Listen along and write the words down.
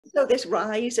So this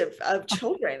rise of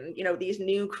children, you know, these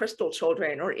new crystal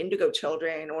children or indigo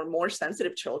children or more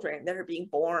sensitive children that are being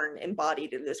born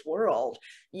embodied in this world,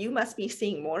 you must be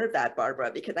seeing more of that, Barbara,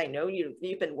 because I know you've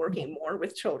been working more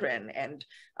with children and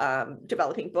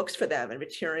developing books for them and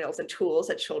materials and tools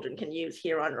that children can use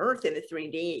here on Earth in the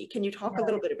 3D. Can you talk a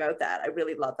little bit about that? I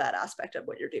really love that aspect of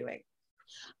what you're doing.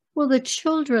 Well, the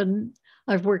children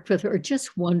I've worked with are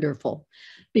just wonderful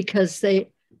because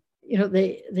they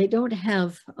don't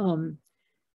have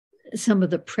some of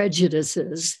the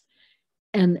prejudices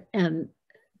and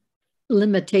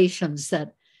limitations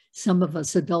that some of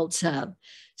us adults have.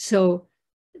 So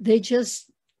they just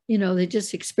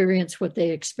experience what they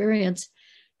experience,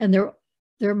 and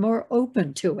they're more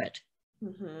open to it.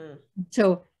 Mm-hmm.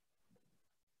 So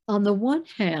on the one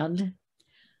hand,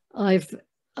 I've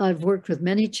worked with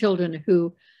many children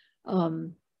who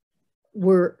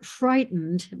were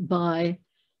frightened by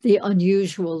the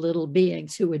unusual little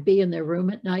beings who would be in their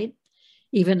room at night,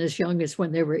 even as young as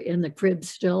when they were in the crib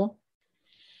still.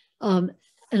 And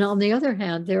on the other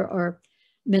hand, there are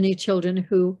many children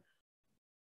who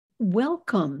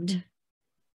welcomed,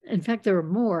 in fact, there are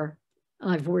more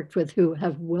I've worked with who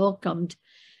have welcomed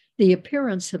the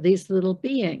appearance of these little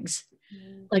beings.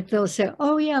 Like they'll say,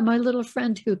 oh yeah, my little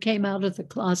friend who came out of the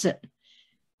closet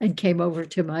and came over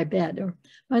to my bed, or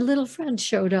my little friend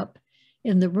showed up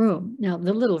in the room. Now,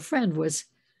 the little friend was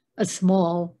a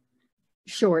small,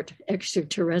 short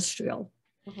extraterrestrial.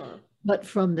 But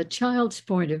from the child's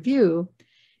point of view,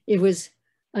 it was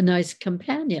a nice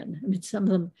companion. I mean, some of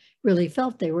them really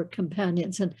felt they were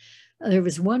companions. And there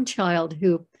was one child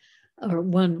or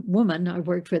one woman I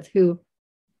worked with who,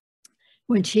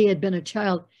 when she had been a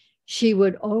child, she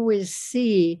would always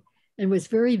see, and was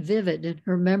very vivid in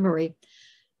her memory,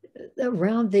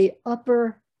 around the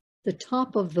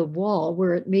top of the wall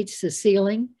where it meets the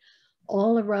ceiling,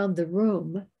 all around the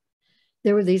room,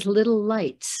 there were these little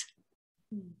lights.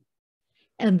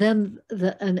 And then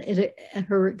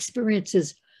her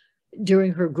experiences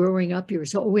during her growing up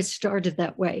years always started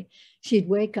that way. She'd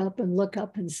wake up and look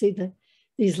up and see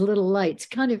these little lights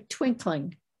kind of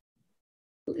twinkling,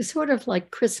 sort of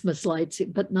like Christmas lights,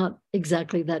 but not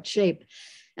exactly that shape.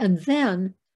 And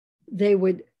then they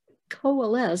would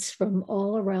coalesce from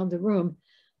all around the room,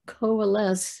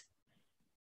 coalesce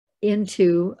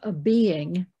into a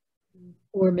being,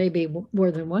 or maybe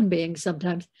more than one being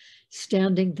sometimes,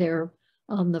 standing there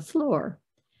on the floor.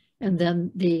 And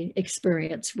then the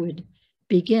experience would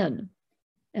begin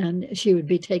and she would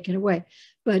be taken away.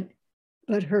 But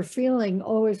her feeling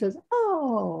always was,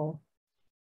 oh,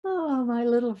 my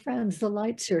little friends, the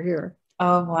lights are here.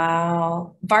 Oh,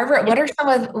 wow. Barbara, what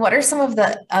are some of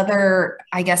the other,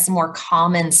 I guess, more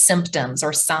common symptoms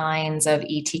or signs of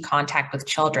ET contact with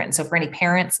children? So for any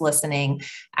parents listening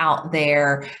out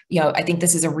there, I think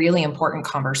this is a really important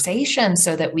conversation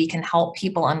so that we can help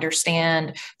people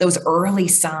understand those early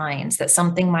signs that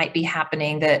something might be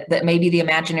happening, that maybe the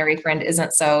imaginary friend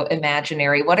isn't so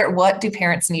imaginary. What do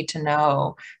parents need to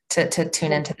know to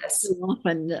tune into this?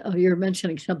 Often you're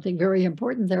mentioning something very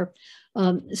important there.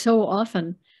 So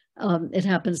often it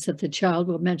happens that the child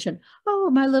will mention, oh,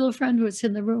 my little friend was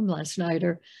in the room last night,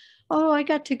 or, oh, I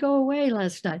got to go away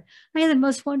last night. I had the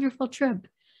most wonderful trip.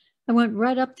 I went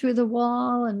right up through the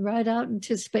wall and right out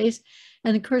into space.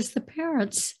 And of course, the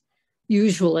parents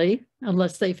usually,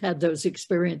 unless they've had those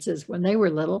experiences when they were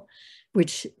little,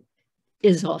 which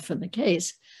is often the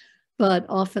case, but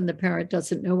often the parent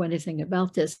doesn't know anything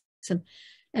about this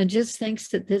and just thinks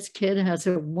that this kid has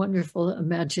a wonderful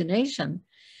imagination.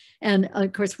 And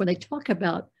of course, when they talk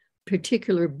about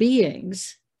particular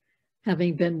beings,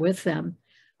 having been with them,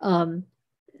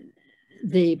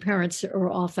 the parents are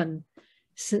often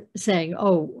saying,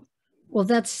 oh, well,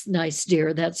 that's nice,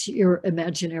 dear. That's your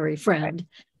imaginary friend.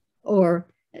 Or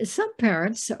some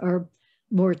parents are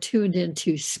more tuned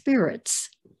into spirits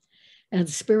and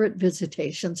spirit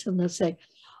visitations. And they'll say,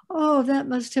 oh, that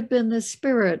must have been the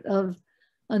spirit of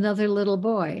another little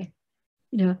boy,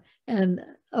 and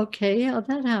okay,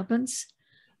 that happens.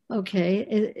 Okay,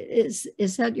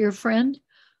 is that your friend?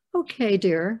 Okay,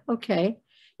 dear, okay.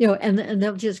 And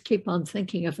they'll just keep on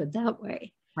thinking of it that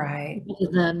way. Right.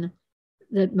 Then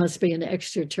that must be an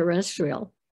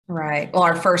extraterrestrial. Right. Well,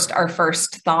 our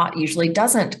first thought usually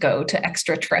doesn't go to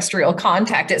extraterrestrial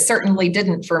contact. It certainly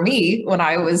didn't for me when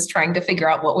I was trying to figure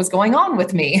out what was going on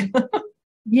with me.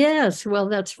 Yes, well,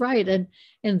 that's right. And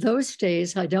in those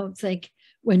days, I don't think,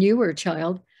 when you were a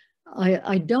child,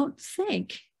 I don't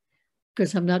think,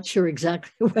 because I'm not sure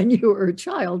exactly when you were a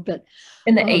child, but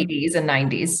in the 80s and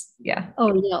 90s. Yeah.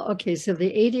 Oh, yeah. Okay. So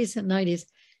the 80s and 90s,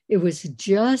 it was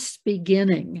just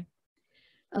beginning.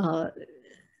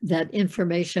 that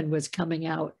information was coming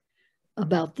out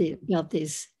about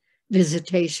these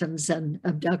visitations and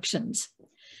abductions.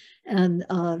 And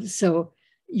so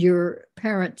your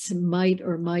parents might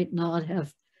or might not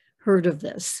have heard of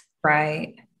this.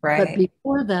 Right. But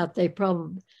before that,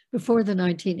 before the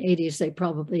 1980s, they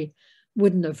probably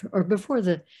wouldn't have, or before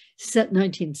the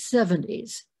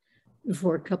 1970s,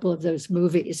 before a couple of those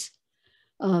movies,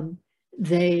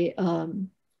 they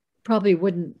probably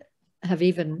wouldn't have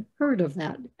even heard of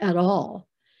that at all.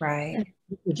 Right. And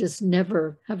would just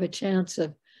never have a chance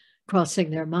of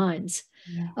crossing their minds.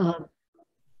 Yeah.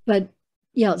 But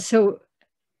yeah, so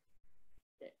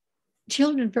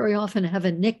children very often have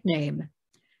a nickname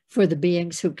for the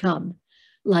beings who come,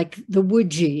 like the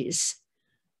Woodgies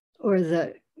or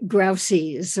the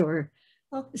Grousies or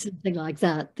something like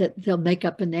that, that they'll make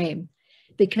up a name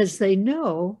because they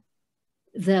know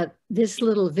that this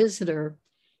little visitor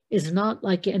is not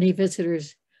like any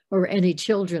visitors or any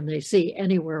children they see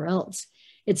anywhere else.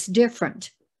 It's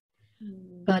different,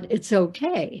 but it's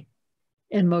okay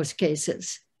in most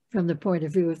cases from the point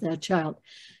of view of that child.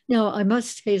 Now, I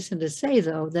must hasten to say,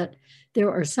 though, that there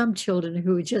are some children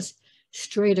who just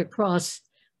straight across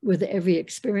with every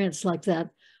experience like that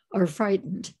are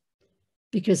frightened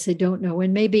because they don't know.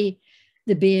 And maybe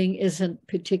the being isn't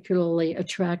particularly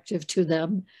attractive to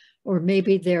them, or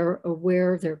maybe they're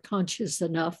aware, they're conscious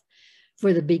enough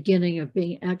for the beginning of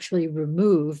being actually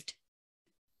removed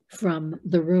from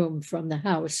the room, from the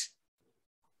house.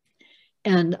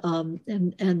 And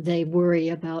they worry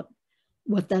about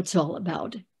what that's all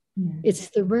about. Mm. It's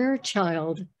the rare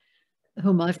child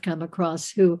whom I've come across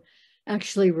who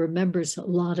actually remembers a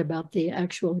lot about the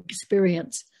actual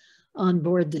experience on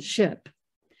board the ship.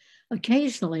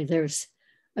 Occasionally there's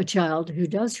a child who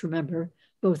does remember,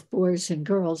 both boys and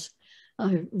girls.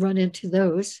 I run into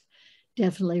those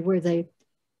definitely, where they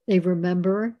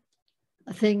remember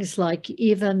things like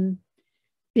even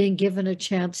being given a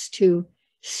chance to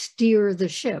steer the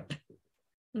ship.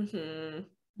 Mm-hmm.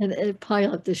 And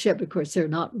pilot the ship. Of course, they're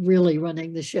not really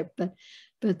running the ship, but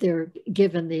they're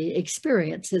given the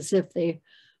experience as if they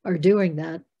are doing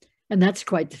that. And that's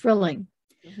quite thrilling.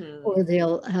 Mm-hmm. Or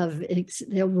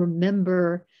they'll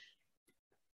remember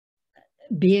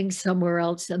being somewhere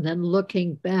else and then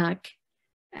looking back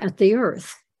at the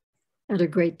earth at a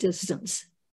great distance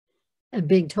and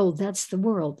being told that's the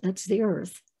world, that's the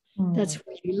earth, that's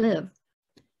where you live.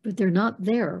 But they're not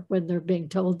there when they're being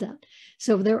told that.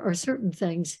 So there are certain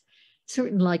things,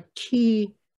 certain like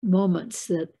key moments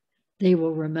that they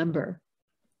will remember.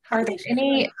 Are there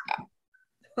any,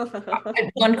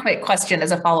 one quick question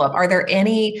as a follow-up, are there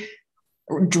any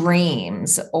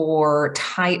dreams or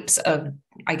types of,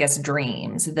 I guess,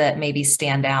 dreams that maybe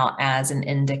stand out as an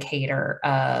indicator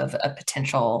of a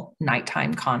potential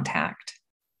nighttime contact?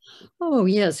 Oh,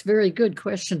 yes, very good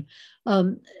question.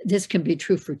 This can be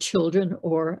true for children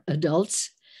or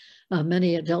adults.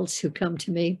 Many adults who come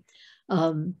to me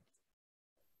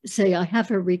say, I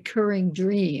have a recurring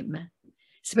dream,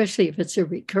 especially if it's a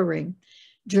recurring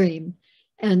dream.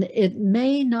 And it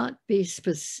may not be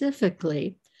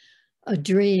specifically a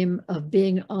dream of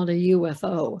being on a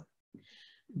UFO,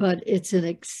 but it's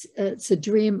a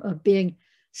dream of being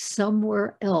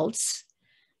somewhere else.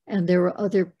 And there are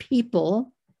other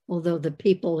people, although the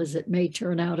people, as it may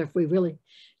turn out, if we really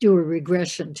do a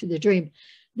regression to the dream,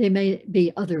 they may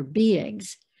be other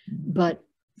beings. But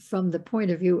from the point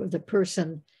of view of the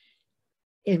person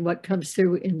in what comes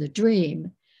through in the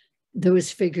dream,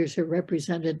 those figures are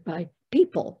represented by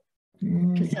people,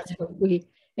 because that's what we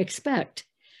expect.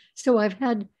 So I've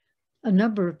had a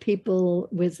number of people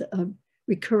with a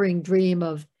recurring dream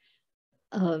of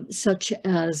such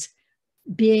as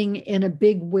being in a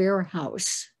big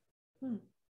warehouse.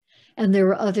 And there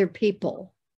are other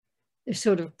people. There's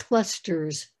sort of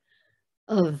clusters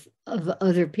of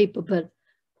other people, but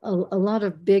a lot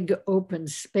of big open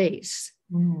space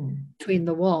between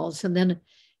the walls. And then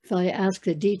if I ask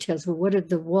the details, well, what did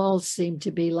the walls seem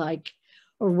to be like?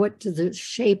 Or what did the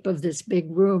shape of this big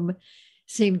room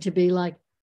seem to be like?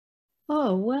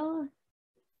 Oh, well,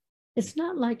 it's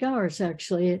not like ours,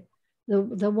 actually.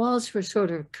 The walls were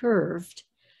sort of curved,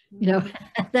 you know,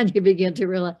 and then you begin to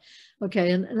realize,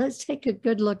 okay, and let's take a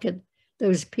good look at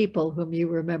those people whom you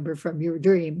remember from your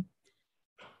dream.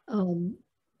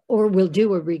 Or we'll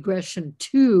do a regression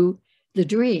to the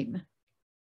dream.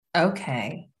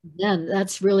 Okay. Then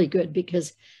that's really good,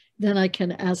 because then I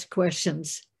can ask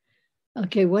questions.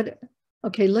 Okay,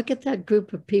 look at that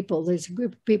group of people. There's a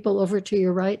group of people over to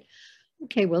your right.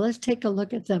 Okay, well, let's take a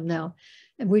look at them now.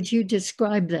 And would you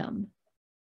describe them?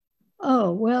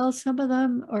 Oh, well, some of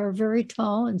them are very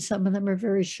tall and some of them are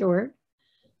very short.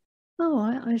 Oh,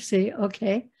 I see.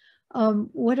 Okay.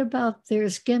 What about their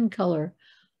skin color?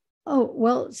 Oh,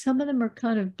 well, some of them are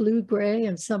kind of blue-gray,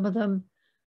 and some of them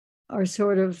are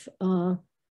sort of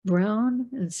brown,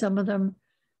 and some of them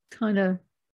kind of,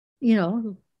 you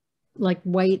know, like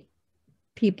white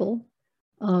people.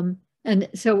 And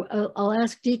so I'll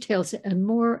ask details, and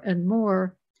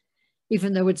more,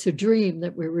 even though it's a dream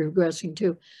that we're regressing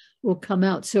to, will come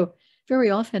out. So very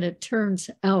often it turns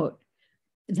out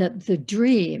that the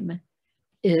dream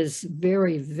is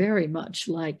very, very much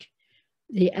like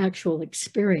the actual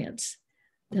experience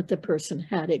that the person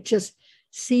had. It just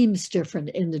seems different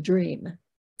in the dream.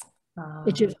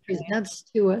 It just presents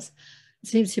to us, it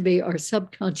seems to be our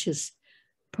subconscious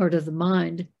part of the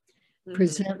mind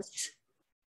presents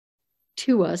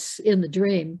to us in the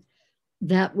dream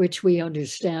that which we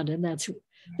understand, and that's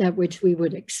that which we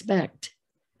would expect.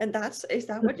 And is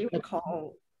that what you would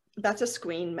call, that's a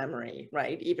screen memory,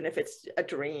 right? Even if it's a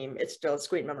dream, it's still a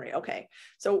screen memory. Okay.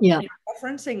 So yeah, you're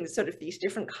referencing sort of these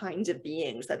different kinds of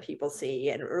beings that people see.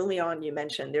 And early on you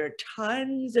mentioned there are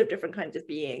tons of different kinds of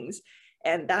beings.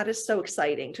 And that is so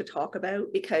exciting to talk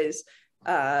about because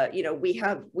you know, we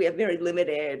have very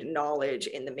limited knowledge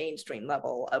in the mainstream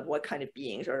level of what kind of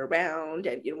beings are around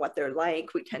and, you know, what they're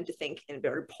like. We tend to think in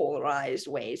very polarized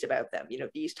ways about them. You know,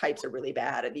 these types are really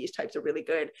bad and these types are really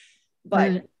good.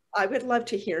 But I would love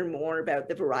to hear more about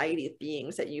the variety of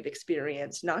beings that you've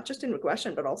experienced, not just in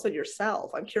regression, but also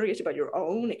yourself. I'm curious about your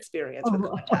own experience with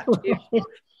contact.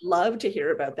 Love to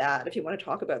hear about that if you want to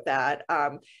talk about that.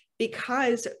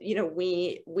 Because, you know,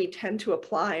 we tend to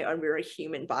apply our very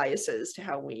human biases to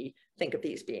how we think of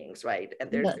these beings, right? And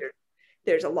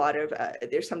there's a lot of,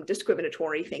 there's some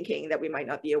discriminatory thinking that we might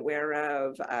not be aware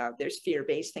of. There's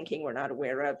fear-based thinking we're not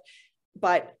aware of.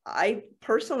 But I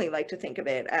personally like to think of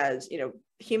it as, you know,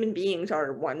 human beings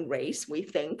are one race. We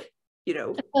think, you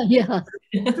know,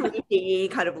 3D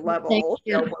kind of level,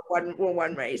 you know, we're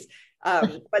one race.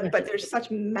 But there's such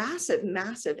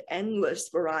massive, endless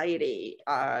variety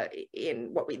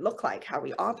in what we look like, how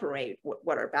we operate,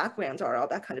 what our backgrounds are, all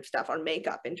that kind of stuff, our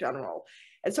makeup in general.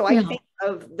 And so I think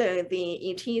of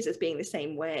the ETs as being the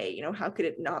same way. You know, how could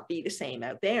it not be the same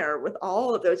out there with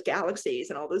all of those galaxies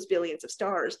and all those billions of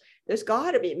stars? There's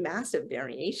got to be massive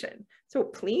variation. So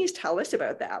please tell us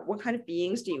about that. What kind of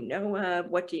beings do you know of?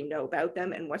 What do you know about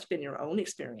them? And what's been your own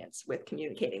experience with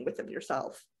communicating with them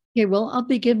yourself? Okay, well, I'll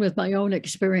begin with my own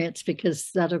experience because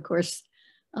that, of course,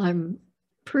 I'm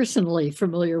personally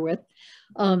familiar with.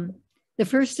 The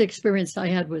first experience I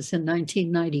had was in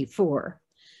 1994.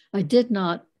 I did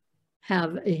not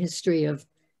have a history of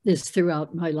this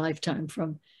throughout my lifetime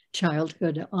from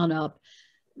childhood on up.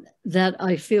 That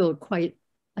I feel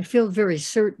very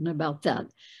certain about that.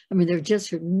 I mean, there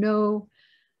just are no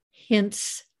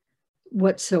hints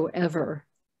whatsoever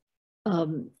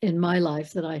in my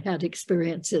life that I had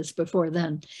experiences before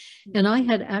then. And I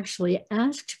had actually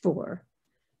asked for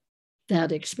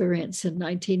that experience in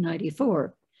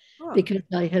 1994 because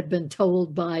I had been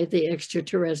told by the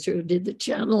extraterrestrial who did the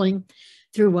channeling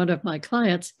through one of my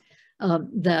clients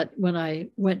that when I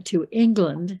went to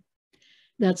England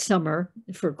that summer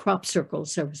for crop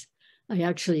circles, I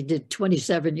actually did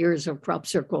 27 years of crop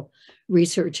circle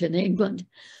research in England,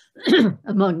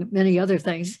 among many other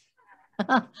things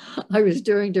I was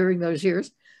doing during those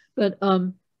years. But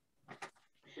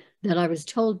that I was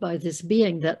told by this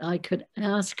being that I could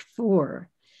ask for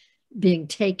being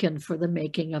taken for the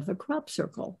making of a crop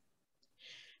circle.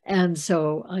 And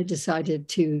so I decided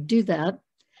to do that.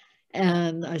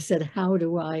 And I said, how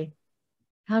do I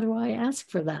ask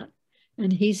for that?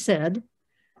 And he said,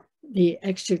 the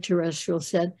extraterrestrial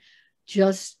said,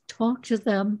 just talk to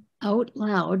them out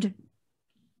loud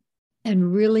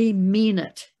and really mean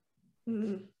it.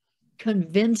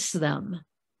 Convince them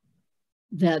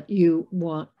that you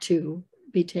want to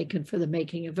be taken for the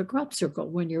making of a crop circle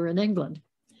when you're in England.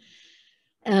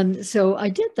 And so I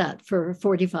did that for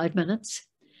 45 minutes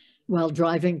while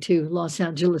driving to Los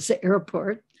Angeles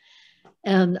Airport,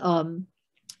 and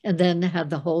then had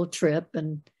the whole trip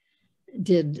and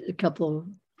did a couple of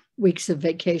weeks of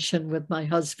vacation with my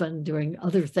husband doing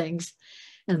other things,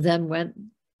 and then went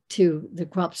to the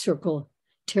crop circle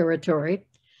territory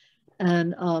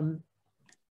and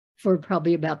for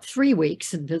probably about 3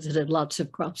 weeks and visited lots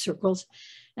of crop circles.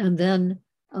 And then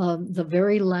the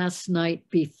very last night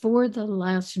before the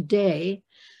last day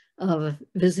of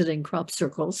visiting crop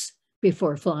circles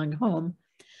before flying home,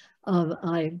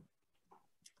 I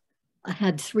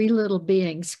had 3 little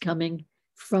beings coming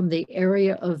from the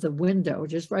area of the window,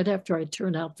 just right after I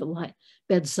turned out the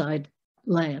bedside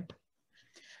lamp.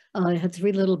 I had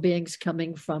 3 little beings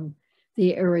coming from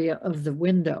the area of the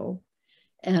window,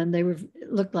 and they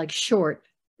looked like short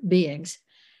beings.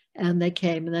 And they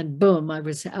came, and then boom, I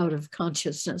was out of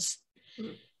consciousness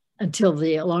Mm. until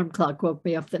the alarm clock woke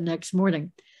me up the next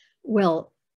morning.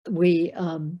 Well, we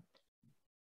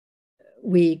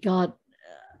got,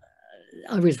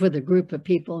 I was with a group of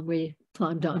people, and we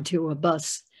climbed onto a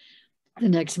bus the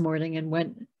next morning and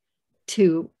went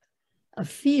to a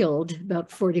field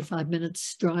about 45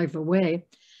 minutes drive away,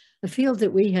 a field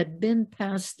that we had been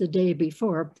past the day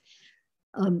before,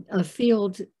 a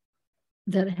field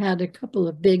that had a couple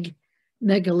of big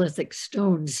megalithic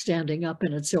stones standing up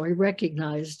in it. So I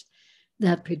recognized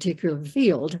that particular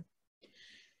field.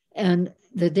 And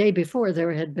the day before, it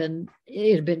had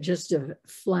been just a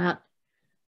flat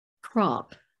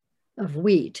crop of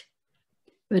wheat.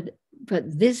 But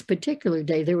this particular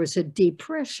day, there was a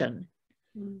depression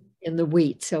in the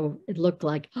wheat. So it looked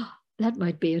like, oh, that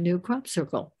might be a new crop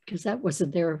circle, because that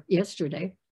wasn't there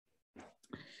yesterday.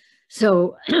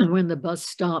 So when the bus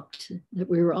stopped that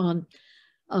we were on,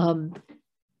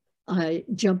 I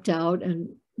jumped out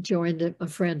and joined a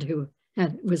friend who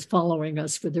was following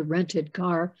us with a rented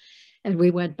car. And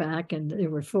we went back, and there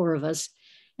were 4 of us,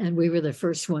 and we were the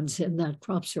first ones in that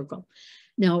crop circle.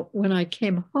 Now, when I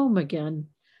came home again,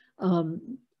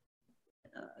 in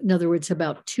other words,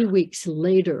 about 2 weeks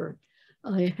later,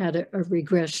 I had a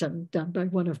regression done by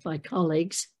one of my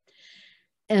colleagues.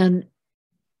 And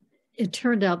it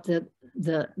turned out that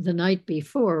the night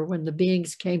before, when the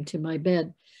beings came to my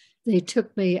bed, they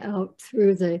took me out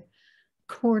through the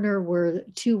corner where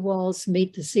 2 walls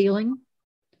meet the ceiling,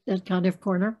 that kind of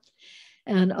corner,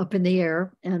 and up in the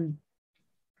air and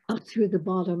up through the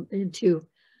bottom into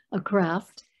a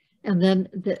craft. And then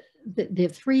the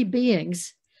 3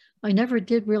 beings, I never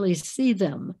did really see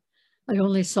them. I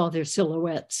only saw their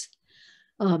silhouettes.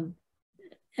 And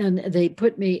they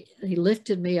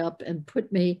lifted me up and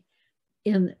put me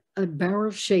in a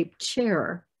barrel-shaped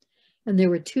chair. And there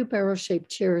were 2 barrel-shaped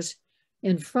chairs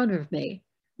in front of me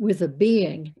with a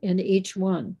being in each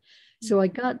one. So I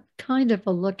got kind of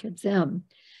a look at them.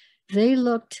 They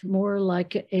looked more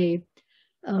like a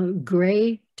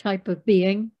gray type of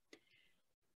being.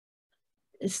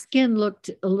 Skin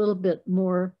looked a little bit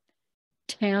more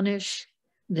tannish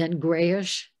than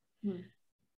grayish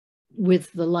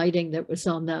with the lighting that was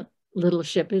on that little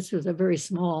ship. This was a very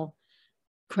small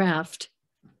craft.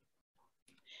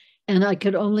 And I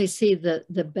could only see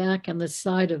the back and the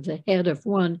side of the head of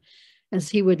one as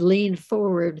he would lean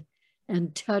forward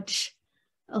and touch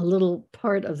a little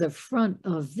part of the front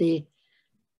of the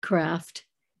craft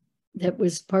that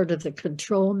was part of the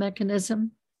control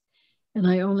mechanism. And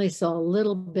I only saw a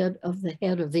little bit of the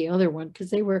head of the other one because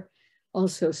they were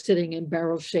also sitting in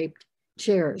barrel-shaped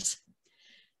chairs.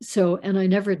 So, and I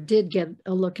never did get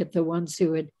a look at the ones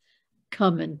who had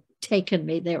come and taken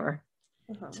me there.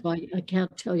 So I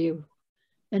can't tell you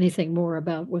anything more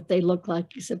about what they look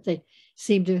like, except they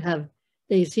seem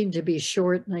to be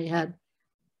short, and they had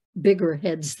bigger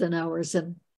heads than ours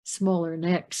and smaller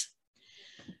necks.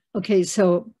 Okay,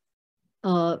 so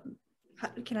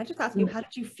can I just ask you, how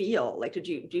did you feel? Like, did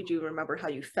you remember how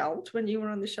you felt when you were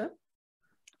on the ship?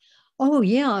 Oh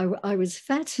yeah, I was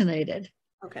fascinated.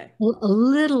 Okay. A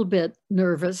little bit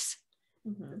nervous,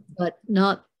 but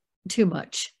not too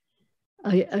much.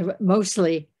 I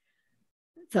mostly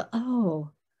thought,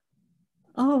 oh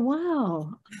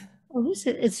wow,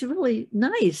 it's really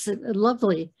nice and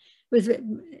lovely.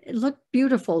 It looked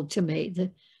beautiful to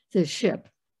me, the ship.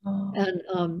 Oh.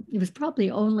 And it was probably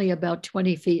only about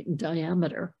 20 feet in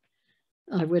diameter,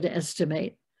 I would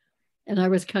estimate. And I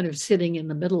was kind of sitting in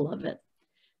the middle of it.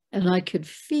 And I could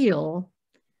feel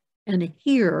and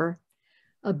hear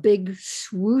a big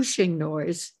swooshing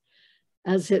noise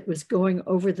as it was going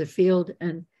over the field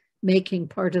and making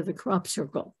part of the crop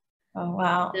circle. Oh,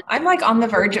 wow. I'm like on the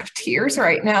verge of tears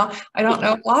right now. I don't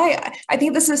know why. I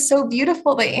think this is so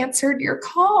beautiful. They answered your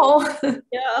call.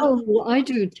 Yeah. Oh, well, I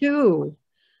do too.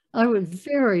 I was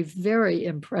very, very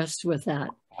impressed with that.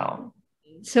 Wow.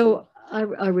 So I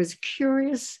was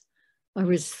curious. I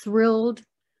was thrilled.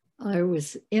 I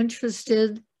was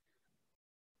interested.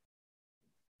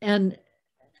 And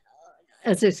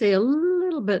as I say, a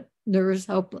little bit nervous.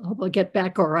 Hope I'll get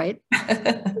back all right.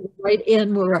 Right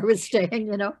in where I was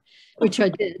staying, which I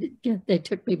did. They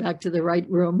took me back to the right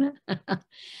room.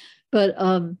 But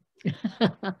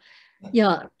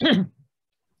yeah.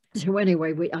 So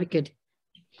anyway, I could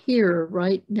hear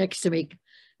right next to me,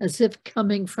 as if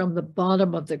coming from the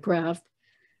bottom of the craft,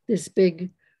 this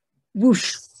big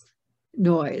whoosh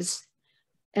noise.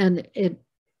 And it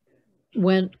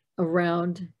went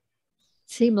around,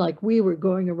 seemed like we were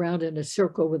going around in a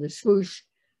circle with a swoosh,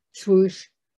 swoosh,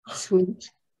 swoosh,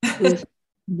 swoosh.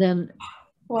 Then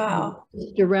wow,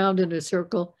 around in a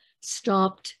circle,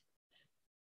 stopped,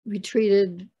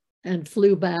 retreated and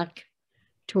flew back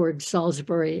toward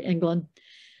Salisbury, England.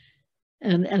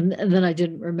 And then I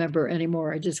didn't remember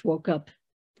anymore. I just woke up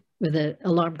with an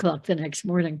alarm clock the next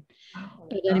morning. Oh,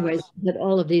 but anyways, that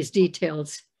all of these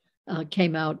details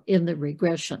came out in the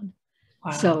regression.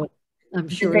 wow. So I'm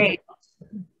sure.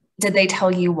 Did they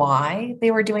tell you why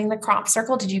they were doing the crop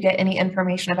circle? Did you get any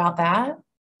information about that?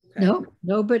 No,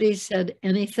 nobody said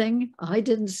anything. I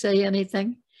didn't say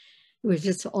anything. It was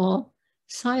just all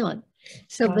silent.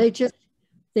 So Wow.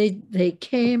 they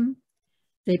came,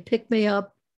 they picked me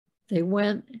up, they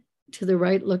went to the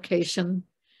right location,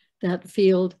 that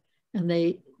field, and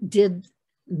they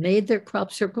made their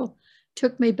crop circle,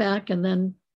 took me back, and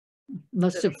then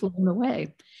must have flown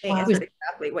away. They answered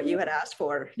exactly what you had asked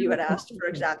for. You had asked for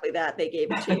exactly that. They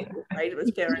gave it to you, right? It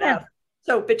was fair enough.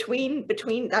 So between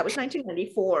that was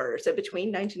 1994. So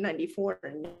between 1994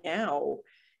 and now,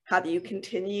 have you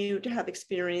continued to have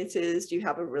experiences? Do you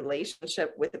have a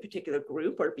relationship with a particular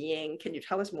group or being? Can you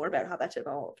tell us more about how that's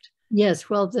evolved? Yes.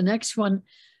 Well, the next one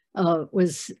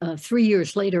was 3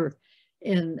 years later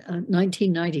in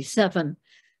 1997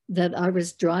 that I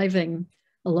was driving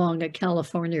along a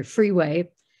California freeway,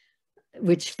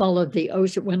 which followed the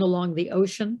ocean, went along the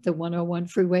ocean, the 101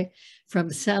 freeway from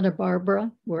Santa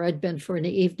Barbara, where I'd been for an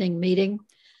evening meeting,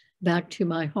 back to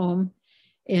my home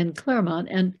in Claremont.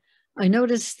 And I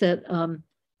noticed that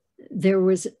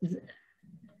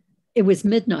it was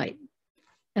midnight.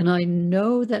 And I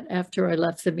know that after I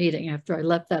left the meeting, after I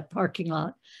left that parking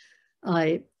lot,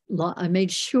 I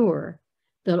made sure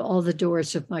that all the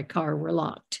doors of my car were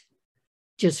locked,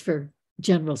 just for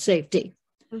general safety.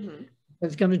 Mm-hmm. I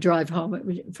was going to drive home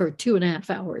for 2.5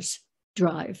 hours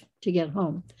drive to get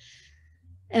home.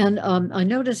 And I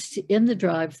noticed in the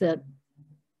drive that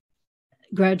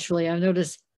gradually I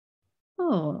noticed,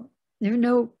 oh, there are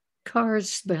no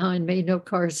cars behind me, no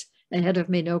cars ahead of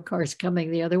me, no cars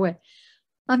coming the other way.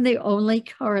 I'm the only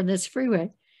car on this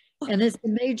freeway, and it's a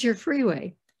major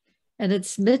freeway, and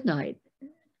it's midnight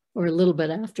or a little bit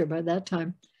after by that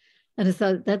time. And I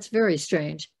thought, that's very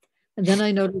strange. And then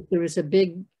I noticed there was a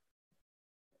big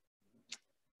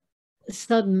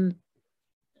sudden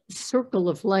circle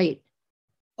of light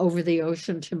over the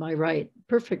ocean to my right,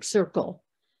 perfect circle.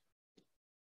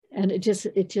 And it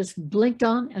just blinked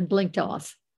on and blinked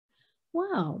off.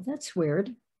 Wow, that's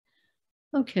weird.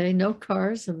 Okay, no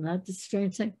cars, and that's a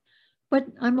strange thing. But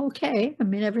I'm okay. I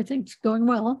mean, everything's going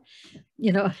well,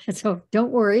 so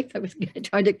don't worry. I was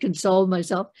trying to console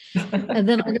myself. And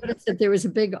then I noticed that there was a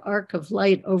big arc of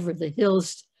light over the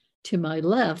hills to my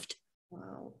left.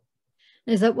 Wow.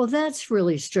 And I thought, well, that's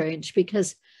really strange,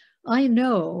 because I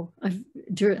know I've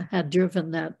had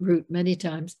driven that route many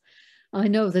times. I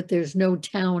know that there's no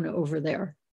town over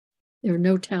there. There are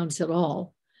no towns at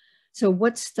all. So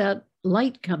what's that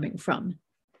light coming from?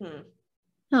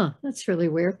 Huh, that's really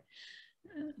weird.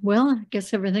 Well, I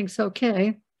guess everything's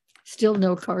okay. Still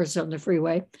no cars on the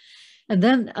freeway. And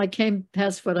then I came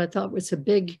past what I thought was a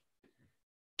big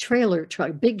trailer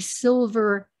truck, big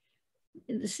silver,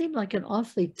 it seemed like an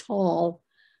awfully tall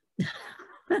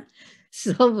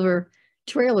silver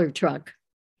trailer truck.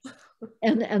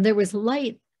 And there was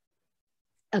light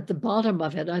at the bottom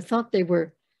of it. I thought they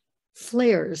were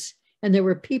flares, and there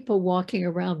were people walking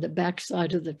around the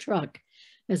backside of the truck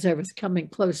as I was coming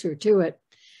closer to it.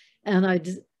 And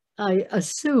I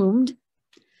assumed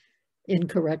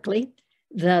incorrectly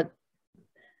that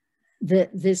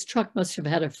this truck must have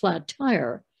had a flat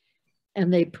tire,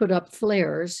 and they put up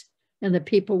flares, and the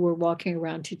people were walking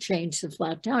around to change the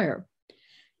flat tire.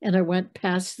 And I went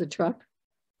past the truck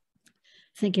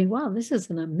thinking, wow, this is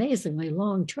an amazingly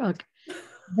long truck.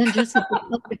 Then just at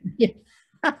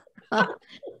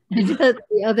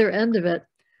the other end of it,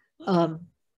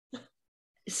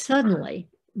 suddenly,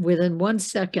 within 1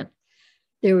 second,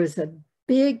 there was a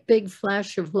big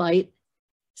flash of light,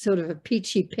 sort of a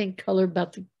peachy pink color,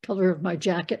 about the color of my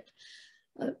jacket,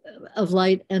 of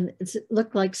light, and it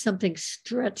looked like something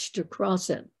stretched across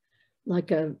it, like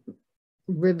a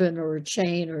ribbon or a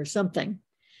chain or something,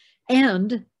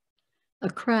 and a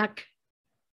crack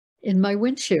in my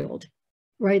windshield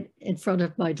right in front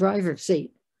of my driver's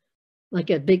seat, like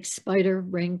a big spider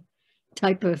ring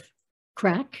type of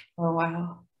crack. Oh,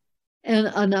 wow.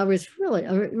 And I was really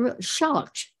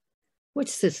shocked.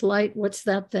 What's this light? What's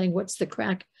that thing? What's the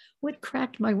crack? What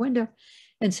cracked my window?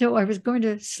 And so I was going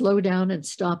to slow down and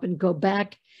stop and go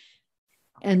back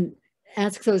and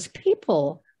ask those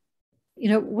people,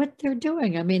 what they're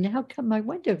doing. I mean, how come my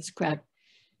window's cracked?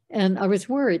 And I was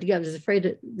worried. I was afraid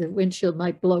that the windshield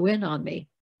might blow in on me,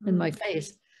 in my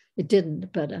face. It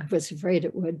didn't, but I was afraid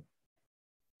it would.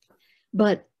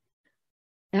 But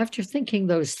after thinking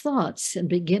those thoughts and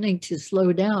beginning to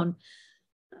slow down,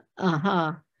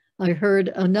 I heard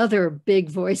another big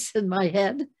voice in my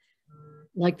head,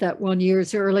 like that one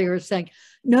years earlier, saying,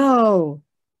 no,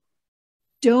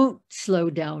 don't slow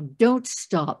down, don't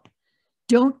stop,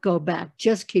 don't go back,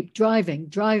 just keep driving,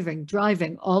 driving,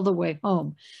 driving all the way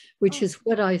home, which is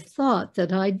what I thought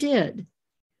that I did.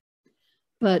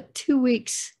 But 2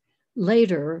 weeks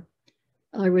later,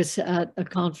 I was at a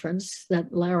conference,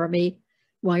 that Laramie,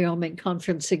 Wyoming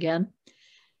conference again,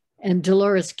 and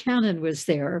Dolores Cannon was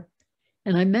there.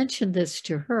 And I mentioned this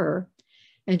to her,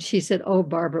 and she said, oh,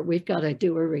 Barbara, we've got to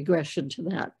do a regression to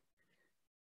that.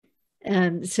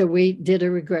 And so we did a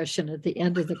regression at the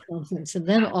end of the conference, and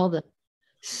then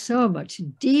so much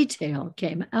detail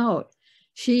came out.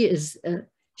 She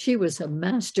was a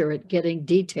master at getting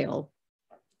detail.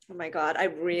 Oh my God, I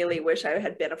really wish I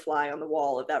had been a fly on the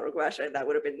wall of that regression. That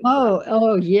would have been.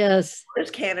 Oh, yes.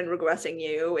 There's Canon regressing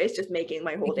you. It's just making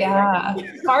my whole day. Yeah.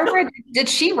 Barbara, did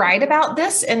she write about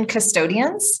this in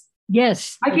Custodians?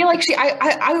 Yes. I feel like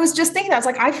I was just thinking that. I was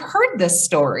like, I've heard this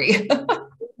story.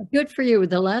 Good for you.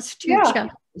 The last two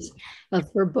chapters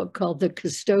of her book called The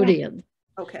Custodian.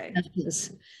 Okay.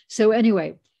 So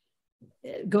anyway,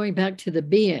 going back to the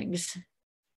beings,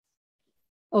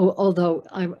 although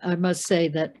I must say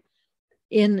that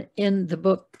in the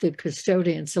book, The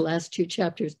Custodians, the last two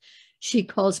chapters, she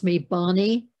calls me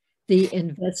Bonnie, the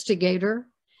investigator,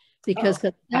 because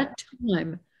at that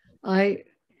time, I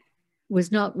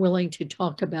was not willing to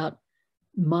talk about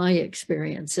my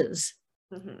experiences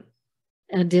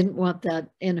and didn't want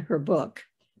that in her book,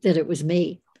 that it was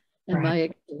me and my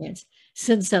experience.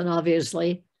 Since then,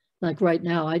 obviously, like right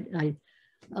now, I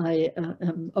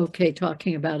am okay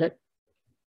talking about it.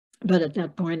 But at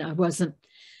that point, I wasn't.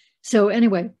 So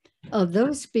anyway, of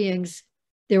those beings,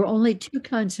 there were only two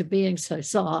kinds of beings I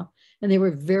saw, and they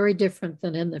were very different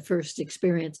than in the first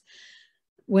experience.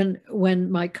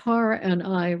 When my car and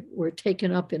I were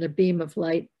taken up in a beam of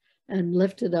light and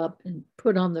lifted up and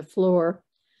put on the floor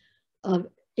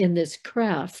in this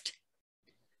craft,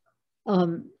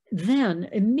 then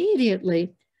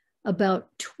immediately about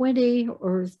 20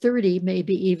 or 30,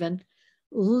 maybe even,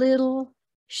 little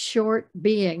short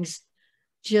beings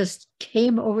just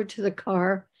came over to the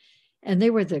car, and they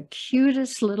were the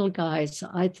cutest little guys.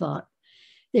 I thought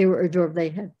they were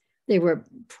adorable. They were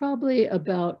probably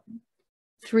about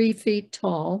 3 feet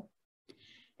tall,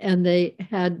 and they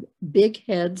had big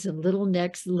heads and little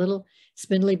necks, little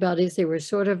spindly bodies. They were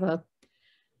sort of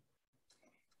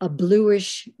a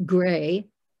bluish gray,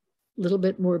 a little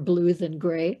bit more blue than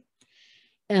gray,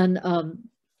 and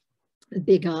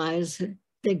big eyes,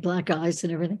 big black eyes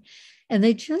and everything. And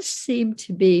they just seemed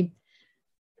to be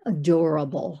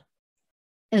adorable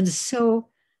and so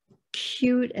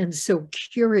cute and so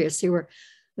curious. They were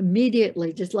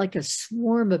immediately just like a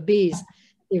swarm of bees.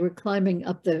 They were climbing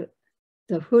up the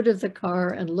hood of the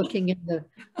car and looking in the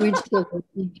windshield,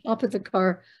 on top of the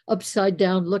car, upside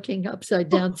down, looking upside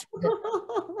down through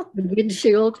the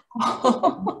windshield,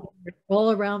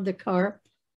 all around the car,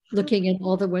 looking in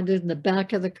all the windows in the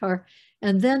back of the car.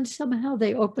 And then somehow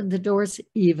they opened the doors,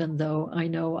 even though I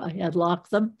know I had locked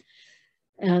them.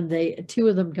 And two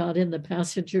of them got in the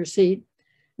passenger seat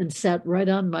and sat right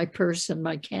on my purse and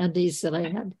my candies that I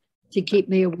had to keep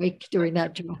me awake during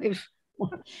that drive.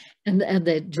 And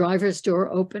the driver's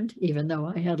door opened, even though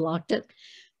I had locked it.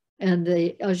 And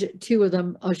two of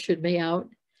them ushered me out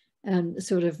and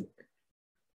sort of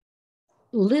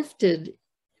floated,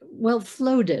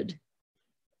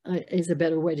 is a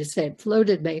better way to say it,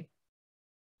 floated me,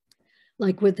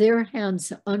 like with their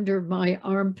hands under my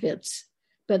armpits,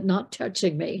 but not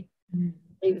touching me.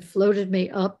 They floated me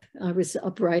up. I was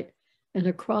upright and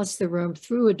across the room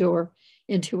through a door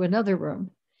into another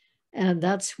room. And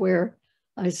that's where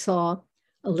I saw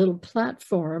a little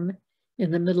platform in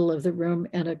the middle of the room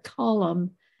and a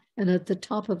column. And at the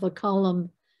top of a column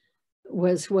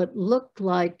was what looked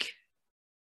like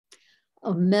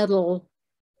a metal,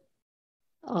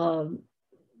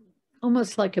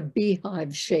 almost like a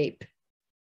beehive shape,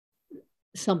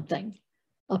 something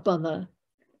up on the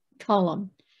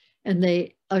column. And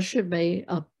they ushered me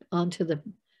up onto the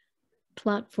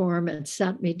platform and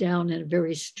sat me down in a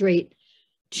very straight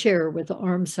chair with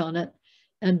arms on it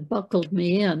and buckled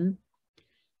me in,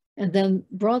 and then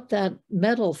brought that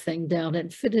metal thing down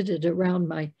and fitted it around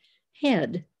my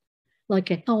head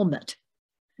like a helmet.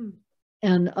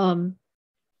 And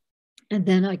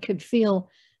then I could feel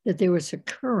that there was a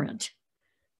current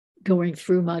going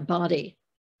through my body.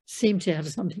 Seemed to have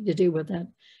something to do with that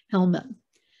helmet.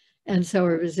 And so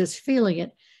I was just feeling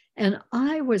it. And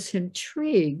I was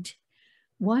intrigued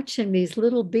watching these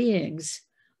little beings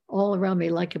all around me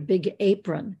like a big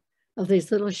apron of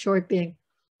these little short beings,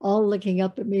 all looking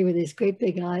up at me with these great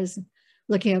big eyes,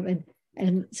 looking up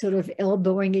and sort of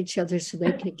elbowing each other so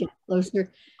they could get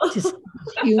closer to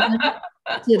human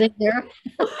sitting there.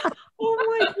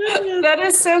 Oh my goodness. That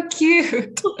is so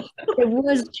cute. It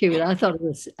was cute. I thought it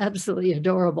was absolutely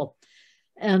adorable.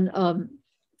 And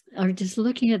I was just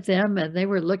looking at them and they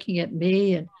were looking at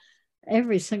me, and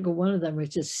every single one of them was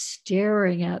just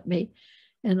staring at me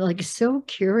and like so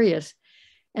curious.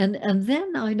 And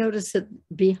then I noticed that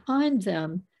behind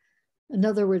them, in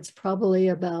other words, probably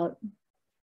about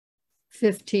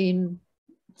 15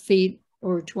 feet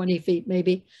or 20 feet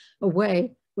maybe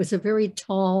away, was a very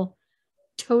tall,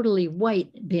 totally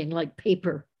white being, like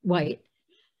paper white.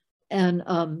 And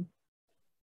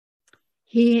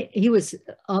he was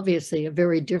obviously a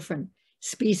very different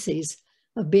species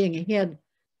of being. He had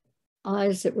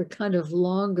eyes that were kind of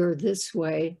longer this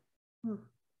way,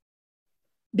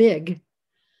 big.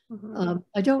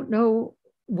 I don't know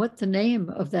what the name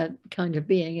of that kind of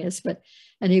being is,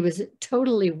 and he was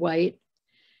totally white.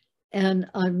 And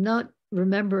I'm not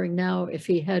remembering now if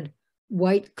he had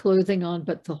white clothing on,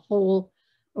 but the whole,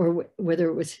 or whether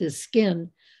it was his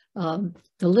skin. The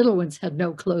little ones had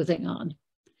no clothing on,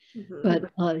 but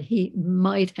he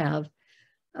might have.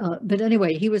 But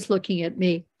anyway, he was looking at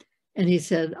me and he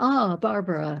said,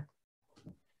 Barbara,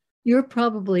 you're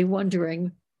probably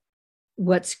wondering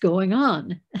what's going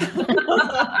on.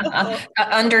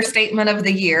 Understatement of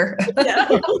the year.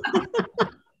 Yeah.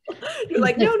 You're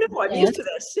like, no, I'm used to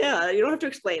this. Yeah, you don't have to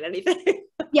explain anything.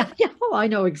 Yeah. Oh, I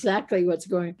know exactly what's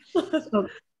going on.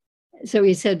 So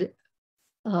he said,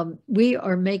 we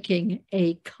are making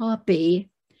a copy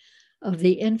of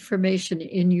the information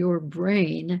in your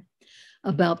brain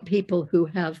about people who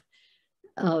have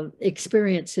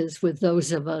experiences with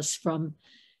those of us from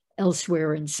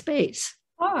elsewhere in space.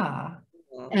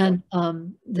 And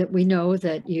that we know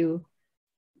that you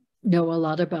know a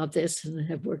lot about this and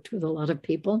have worked with a lot of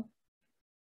people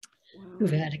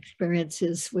who've had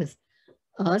experiences with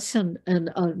us and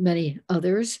many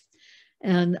others.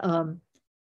 And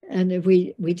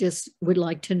we just would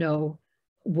like to know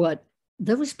what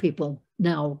those people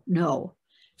now know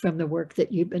from the work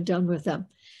that you've been done with them.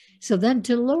 So then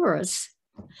Dolores,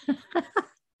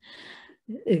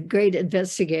 a great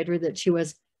investigator that she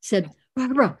was, said,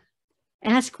 Barbara,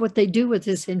 ask what they do with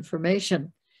this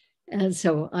information. And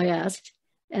so I asked,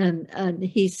 and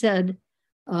he said,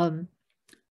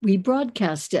 we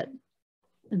broadcast it.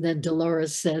 And then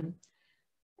Dolores said,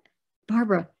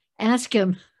 Barbara, ask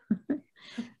him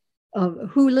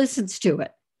who listens to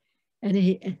it. And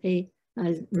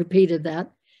I repeated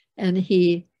that. And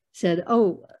he said,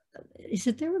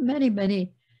 there are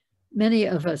many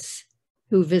of us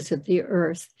who visit the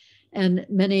earth, and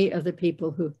many of the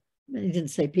people who, he didn't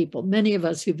say people, many of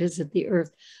us who visit the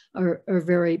earth are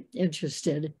very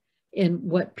interested in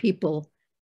what people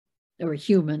or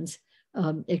humans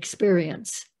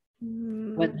experience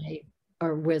when they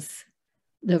are with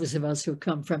those of us who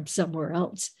come from somewhere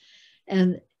else.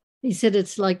 And he said,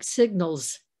 it's like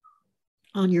signals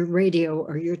on your radio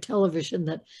or your television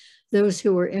that those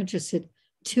who are interested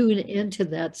tune into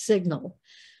that signal.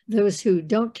 Those who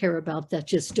don't care about that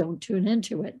just don't tune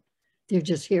into it. They're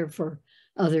just here for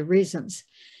other reasons.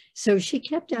 So she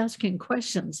kept asking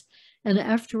questions. And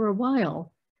after a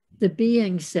while, the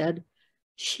being said,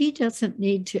 she doesn't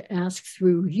need to ask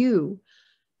through you.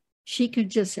 She can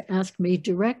just ask me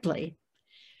directly.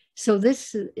 So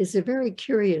this is a very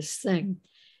curious thing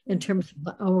in terms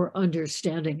of our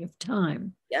understanding of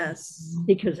time. Yes.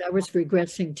 Because I was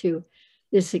regressing to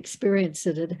this experience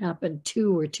that had happened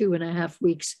 2 or 2.5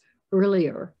 weeks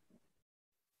earlier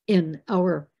in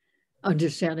our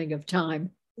understanding of time.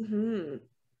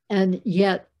 And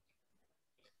yet,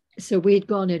 so we'd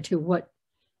gone into what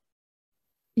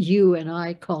you and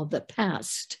I call the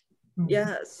past.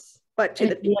 Yes. But to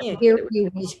the being, here he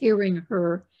was hearing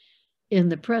her in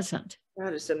the present.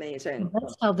 That is amazing. And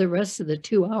that's how the rest of the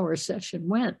 2-hour session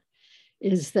went,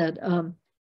 is that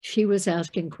she was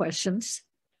asking questions.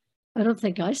 I don't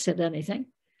think I said anything.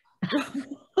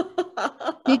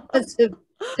 Because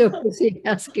so was he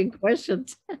asking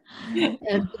questions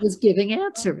and was giving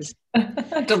answers.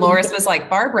 Dolores was like,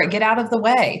 Barbara, get out of the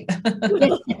way.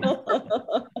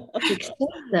 Except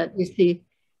that, you see,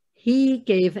 he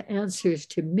gave answers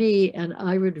to me and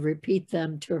I would repeat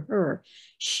them to her.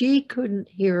 She couldn't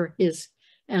hear his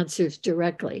answers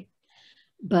directly,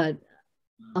 but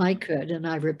I could, and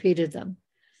I repeated them.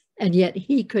 And yet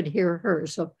he could hear her.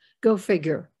 So go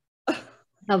figure.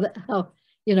 How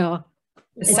you know.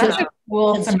 It's such a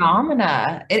cool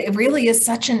phenomena. It really is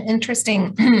such an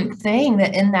interesting thing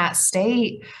that in that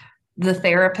state, the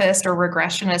therapist or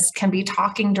regressionist can be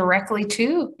talking directly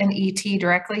to an ET,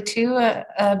 directly to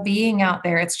a being out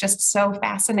there. It's just so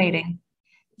fascinating.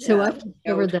 So Yeah, I've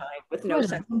discovered that with no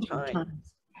sense of time.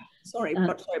 times. Sorry,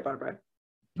 sorry, Barbara.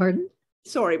 Pardon?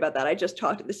 Sorry about that. I just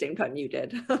talked at the same time you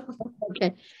did.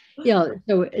 Okay. Yeah.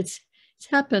 So it's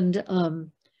happened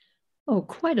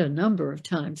quite a number of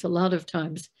times, a lot of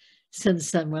times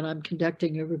since then when I'm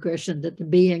conducting a regression that the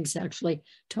beings actually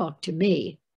talk to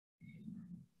me.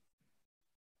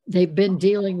 They've been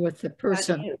dealing with the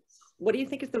person. What do you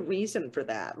think is the reason for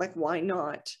that? Like, why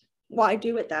not? Why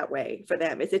do it that way for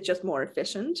them? Is it just more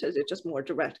efficient? Is it just more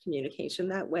direct communication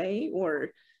that way?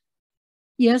 Or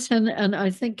yes, and I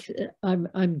think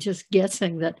I'm just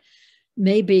guessing that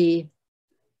maybe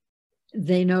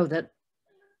they know that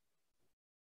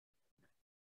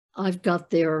I've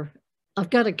got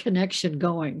a connection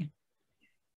going.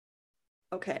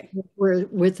 Okay.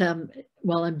 With them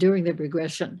while I'm doing the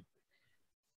regression,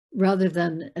 rather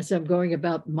than as I'm going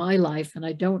about my life and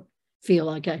I don't feel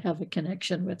like I have a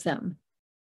connection with them.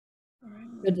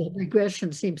 But the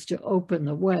regression seems to open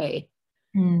the way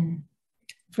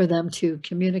for them to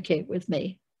communicate with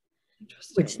me,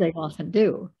 which they often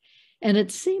do. And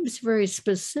it seems very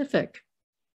specific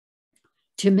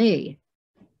to me.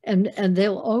 And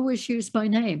they'll always use my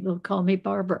name. They'll call me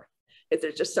Barbara.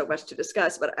 There's just so much to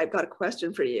discuss, but I've got a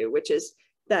question for you, which is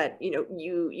that,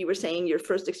 you were saying your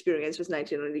first experience was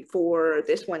 1994.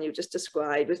 This one you just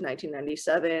described was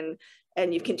 1997,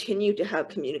 and you've continued to have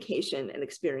communication and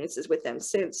experiences with them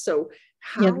since. So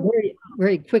how? Yeah, very,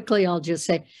 very quickly, I'll just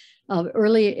say,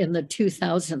 early in the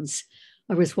 2000s,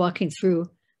 I was walking through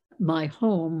my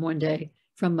home one day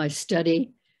from my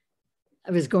study.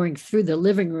 I was going through the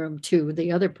living room to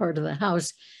the other part of the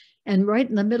house, and right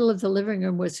in the middle of the living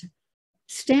room was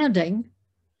standing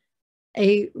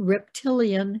a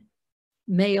reptilian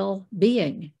male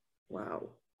being. Wow.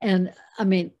 And I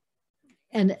mean,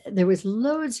 and there was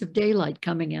loads of daylight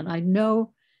coming in. I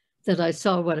know that I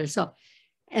saw what I saw.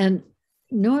 And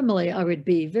normally I would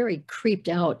be very creeped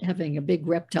out having a big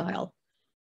reptile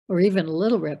or even a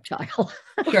little reptile.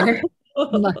 Sure.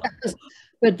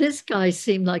 But this guy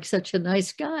seemed like such a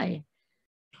nice guy.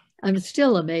 I'm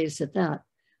still amazed at that.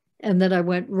 And then I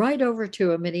went right over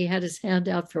to him and he had his hand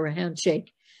out for a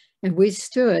handshake. And we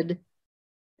stood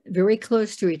very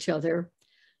close to each other,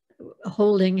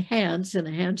 holding hands in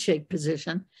a handshake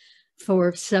position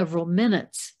for several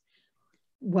minutes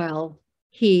while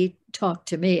he talked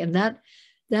to me. And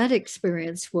that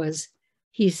experience was,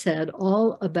 he said,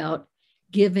 all about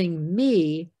giving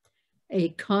me a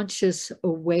conscious,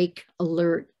 awake,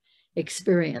 alert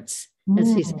experience,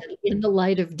 as he said, in the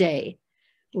light of day,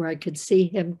 where I could see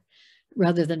him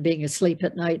rather than being asleep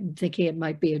at night and thinking it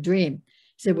might be a dream.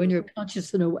 He said, when you're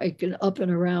conscious and awake and up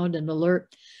and around and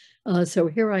alert. So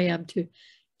here I am to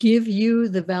give you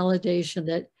the validation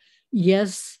that,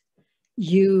 yes,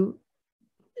 you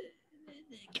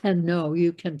can know,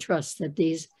 you can trust that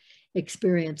these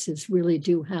experiences really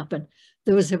do happen.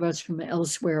 Those of us from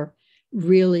elsewhere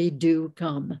really do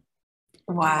come.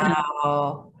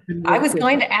 Wow. I was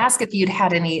going to ask if you'd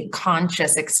had any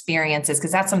conscious experiences,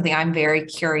 because that's something I'm very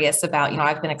curious about.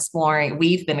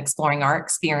 We've been exploring our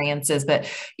experiences, but,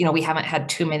 we haven't had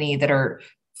too many that are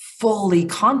fully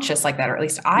conscious like that, or at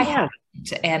least I haven't.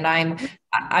 And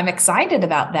I'm excited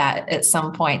about that at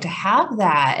some point to have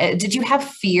that. Did you have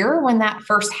fear when that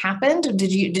first happened?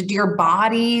 Did your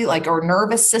body or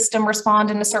nervous system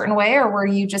respond in a certain way, or were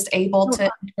you just able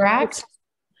to interact?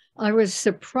 I was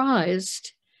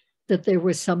surprised that there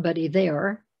was somebody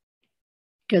there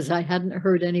because I hadn't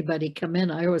heard anybody come in.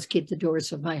 I always keep the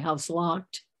doors of my house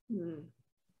locked,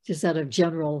 just out of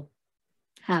general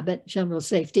habit, general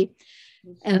safety.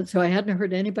 And so I hadn't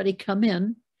heard anybody come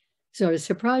in. So I was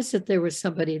surprised that there was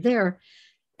somebody there,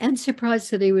 and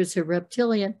surprised that he was a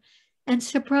reptilian, and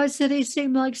surprised that he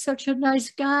seemed like such a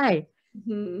nice guy,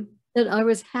 that I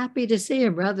was happy to see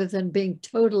him rather than being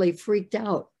totally freaked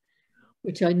out,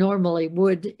 which I normally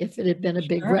would if it had been a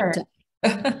big reptile.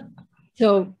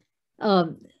 So,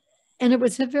 and it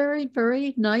was a very,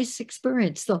 very nice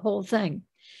experience, the whole thing.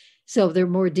 So there are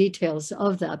more details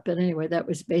of that, but anyway, that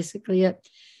was basically it.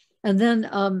 And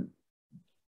then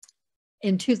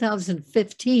in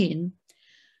 2015,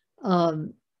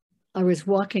 I was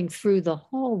walking through the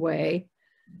hallway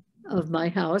of my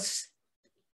house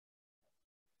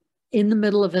in the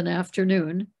middle of an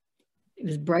afternoon. It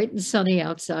was bright and sunny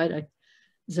outside.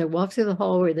 As I walked through the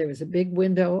hallway, there was a big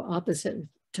window opposite,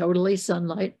 totally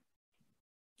sunlight.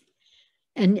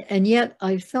 And yet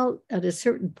I felt at a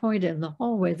certain point in the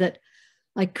hallway that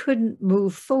I couldn't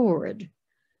move forward.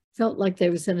 Felt like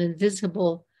there was an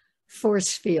invisible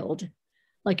force field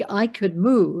Like I could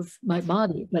move my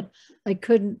body, but I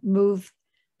couldn't move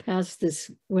past this,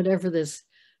 whatever this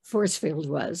force field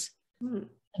was. And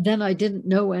then I didn't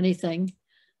know anything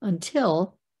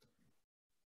until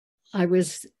I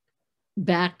was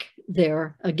back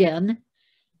there again.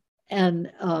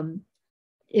 And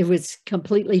it was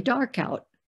completely dark out.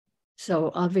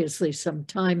 So obviously some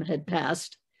time had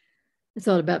passed. I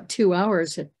thought about 2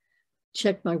 hours. I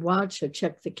checked my watch. I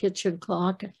checked the kitchen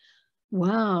clock.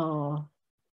 Wow.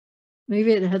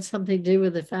 Maybe it had something to do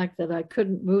with the fact that I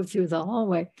couldn't move through the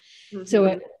hallway.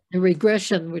 So the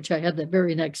regression, which I had the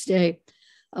very next day,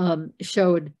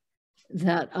 showed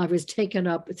that I was taken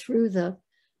up through the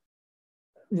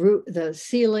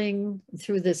ceiling,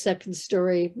 through the second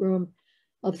story room,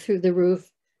 up through the roof,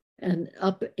 and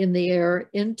up in the air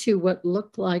into what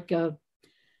looked like a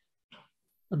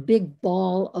big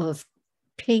ball of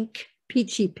pink,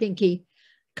 peachy pinky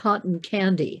cotton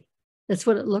candy. That's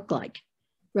what it looked like,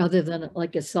 rather than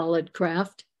like a solid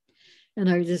craft. And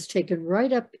I was just taken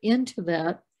right up into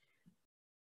that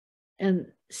and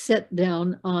set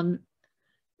down on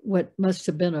what must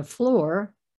have been a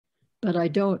floor, but I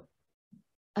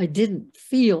didn't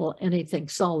feel anything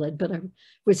solid, but I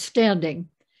was standing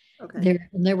there,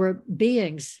 and there were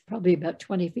beings probably about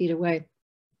 20 feet away,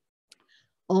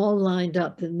 all lined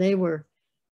up, and they were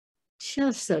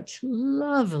just such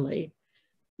lovely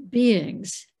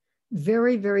beings,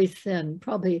 very, very thin,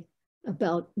 probably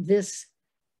about this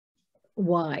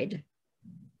wide,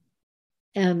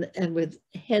 and with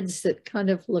heads that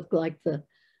kind of looked like the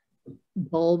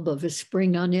bulb of a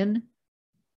spring onion,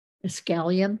 a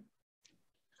scallion.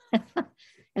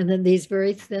 And then these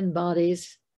very thin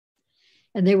bodies,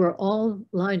 and they were all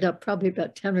lined up, probably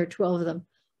about 10 or 12 of them,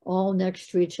 all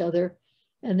next to each other,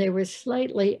 and they were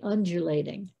slightly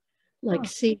undulating, like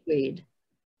seaweed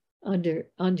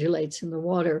undulates in the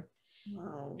water.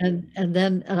 Wow.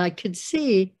 And I could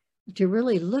see, after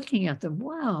really looking at them,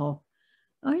 wow,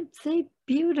 aren't they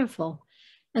beautiful?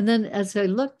 And then as I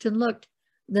looked and looked,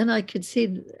 then I could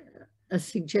see a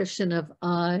suggestion of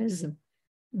eyes and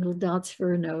little dots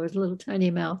for a nose, little tiny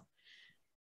mouth,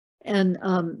 and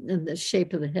the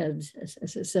shape of the head,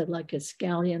 as I said, like a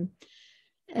scallion.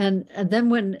 And then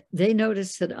when they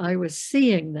noticed that I was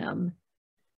seeing them,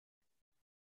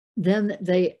 then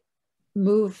they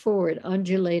moved forward,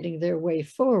 undulating their way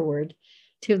forward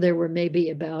till they were maybe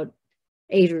about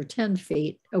 8 or 10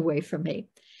 feet away from me.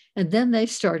 And then they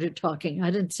started talking.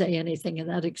 I didn't say anything in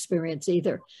that experience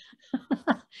either.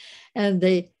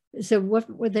 And so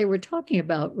what they were talking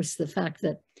about was the fact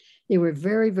that they were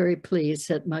very, very pleased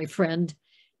that my friend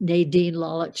Nadine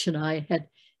Lalich and I had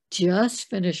just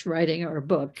finished writing our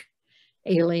book,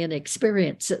 Alien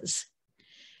Experiences.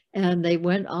 And they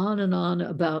went on and on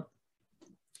about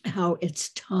how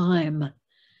it's time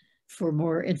for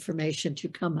more information to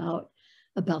come out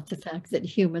about the fact that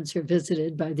humans are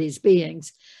visited by these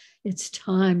beings. It's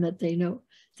time that they know,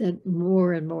 that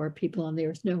more and more people on the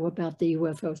earth know about the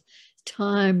UFOs.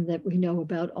 Time that we know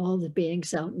about all the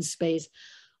beings out in space,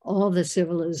 all the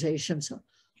civilizations,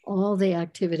 all the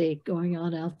activity going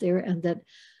on out there, and that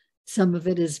some of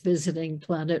it is visiting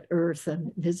planet Earth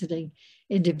and visiting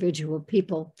individual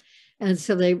people. And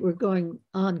so they were going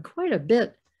on quite a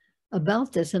bit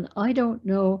about this. And I don't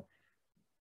know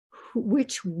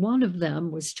which one of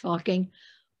them was talking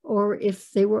or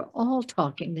if they were all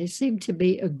talking. They seemed to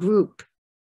be a group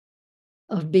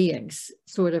of beings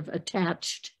sort of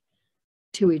attached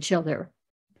to each other.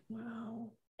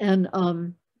 Wow. And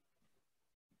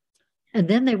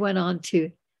then they went on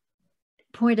to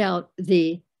point out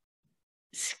the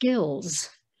skills,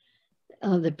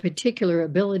 the particular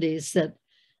abilities that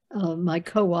my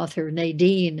co-author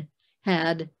Nadine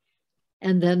had,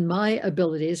 and then my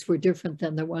abilities were different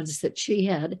than the ones that she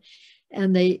had.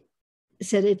 And they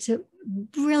said it's a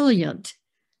brilliant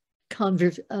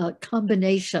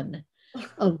combination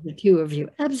of the two of you,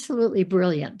 absolutely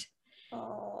brilliant.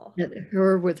 Oh. That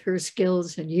her with her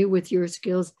skills and you with your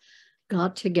skills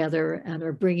got together and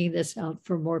are bringing this out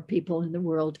for more people in the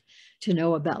world to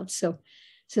know about. So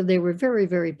they were very,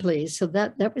 very pleased. So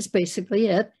that was basically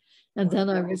it. And then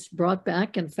I was brought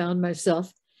back and found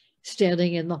myself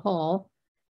standing in the hall,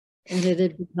 and it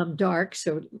had become dark.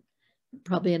 So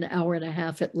probably an hour and a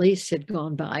half at least had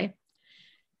gone by.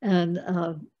 And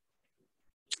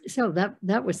so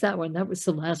that was that one. That was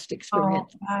the last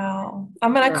experience. Oh, wow.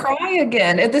 I'm going to cry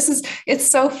again. It's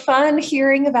so fun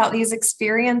hearing about these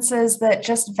experiences that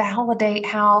just validate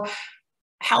how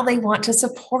they want to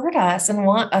support us and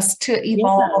want us to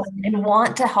evolve and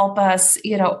want to help us,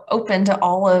 open to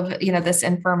all of, this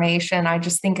information. I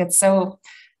just think it's so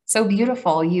So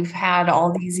beautiful. You've had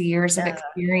all these years of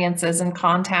experiences and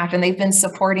contact, and they've been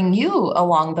supporting you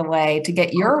along the way to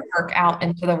get your work out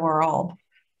into the world.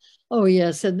 Oh,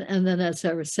 yes. And then, as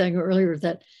I was saying earlier,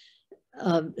 that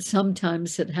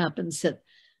sometimes it happens that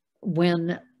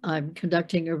when I'm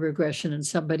conducting a regression and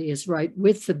somebody is right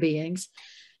with the beings,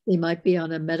 they might be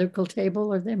on a medical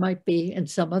table or they might be in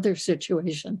some other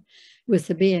situation with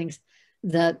the beings,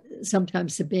 that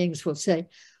sometimes the beings will say,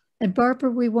 and Barbara,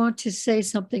 we want to say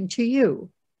something to you.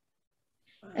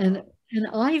 And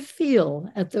I feel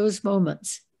at those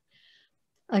moments,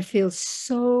 I feel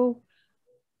so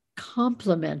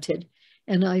complimented,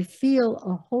 and I feel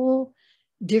a whole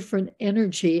different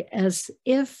energy, as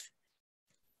if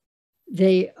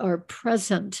they are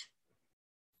present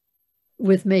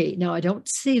with me. Now, I don't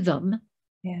see them.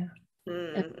 Yeah.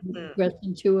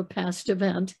 Regression to a past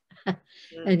event,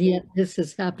 and yet this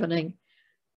is happening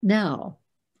now.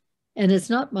 And it's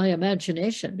not my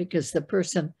imagination, because the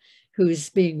person who's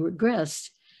being regressed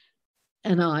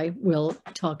and I will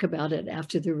talk about it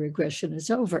after the regression is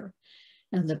over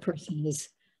and the person is,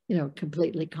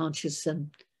 completely conscious and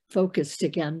focused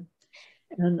again.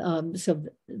 And so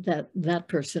that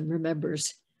person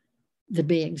remembers the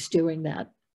beings doing that.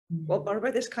 Well,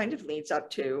 Barbara, this kind of leads up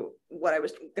to what I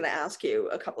was going to ask you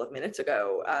a couple of minutes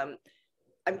ago.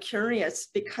 I'm curious,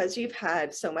 because you've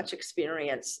had so much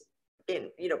experience in,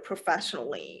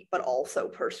 professionally, but also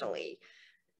personally,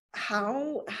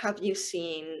 how have you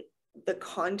seen the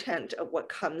content of what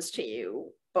comes to you,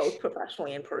 both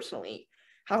professionally and personally?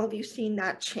 How have you seen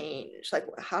that change? Like,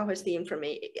 how has the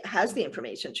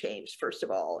information changed, first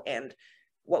of all? And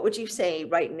what would you say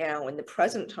right now in the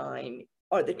present time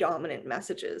are the dominant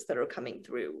messages that are coming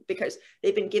through? Because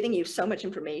they've been giving you so much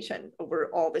information over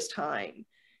all this time.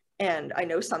 And I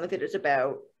know some of it is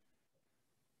about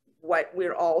what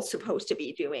we're all supposed to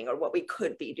be doing, or what we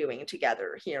could be doing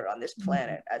together here on this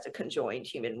planet as a conjoined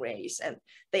human race. And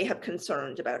they have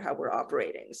concerns about how we're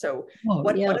operating. So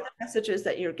what are the messages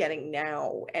that you're getting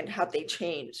now, and have they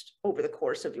changed over the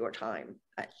course of your time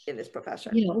in this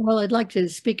profession? Well, I'd like to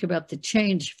speak about the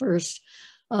change first.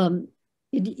 It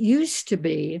used to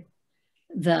be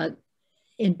that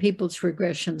in people's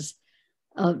regressions,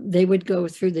 they would go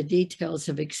through the details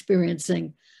of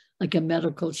experiencing like a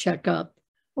medical checkup,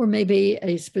 or maybe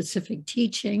a specific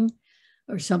teaching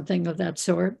or something of that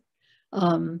sort.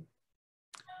 And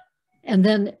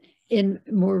then in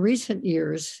more recent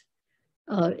years,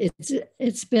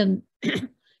 it's been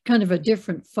kind of a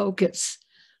different focus.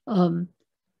 They're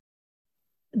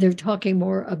talking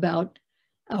more about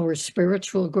our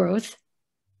spiritual growth.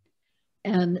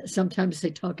 And sometimes they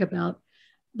talk about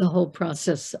the whole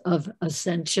process of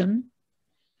ascension.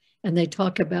 And they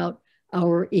talk about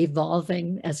our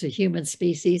evolving as a human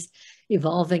species,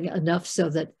 evolving enough so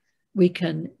that we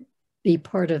can be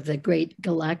part of the great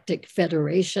galactic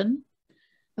federation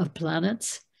of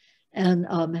planets, and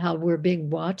how we're being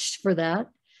watched for that.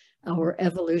 Our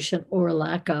evolution, or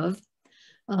lack of,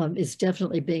 is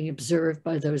definitely being observed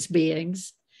by those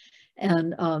beings.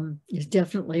 And there's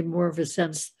definitely more of a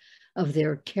sense of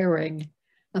their caring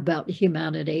about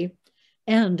humanity,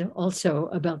 and also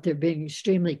about their being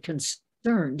extremely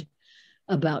concerned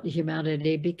about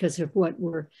humanity because of what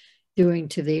we're doing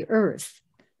to the earth,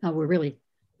 how we're really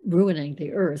ruining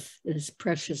the earth, this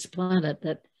precious planet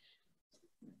that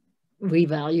we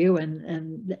value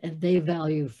and they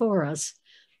value for us.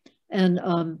 And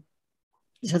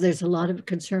so there's a lot of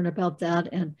concern about that,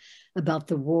 and about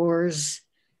the wars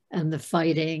and the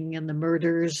fighting and the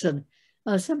murders. And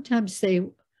sometimes they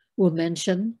will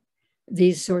mention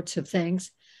these sorts of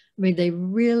things. I mean, they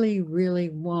really, really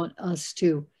want us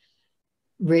to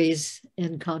raise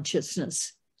in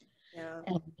consciousness,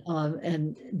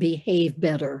 and behave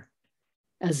better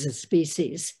as a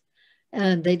species.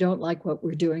 And they don't like what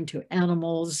we're doing to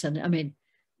animals. And I mean,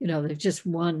 there's just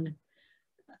one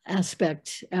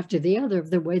aspect after the other of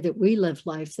the way that we live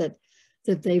life that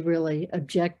they really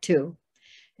object to.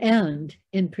 And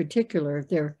in particular,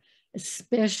 they're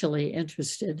especially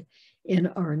interested in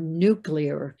our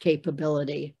nuclear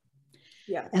capability.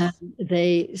 Yes. And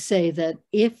they say that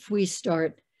if we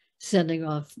start sending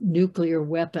off nuclear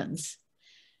weapons,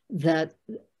 that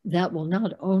will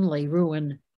not only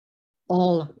ruin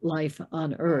all life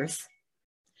on Earth,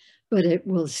 but it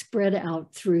will spread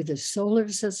out through the solar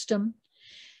system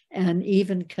and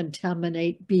even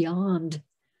contaminate beyond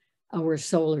our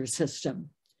solar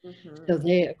system. Mm-hmm. So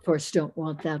they, of course, don't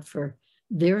want that for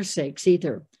their sakes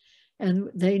either. And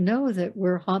they know that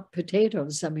we're hot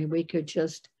potatoes. I mean, we could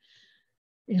just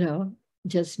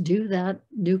do that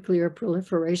nuclear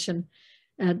proliferation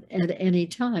at any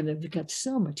time. And we've got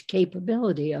so much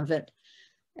capability of it.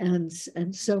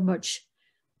 and so much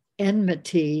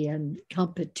enmity and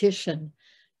competition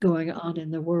going on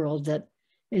in the world that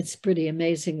it's pretty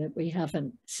amazing that we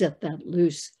haven't set that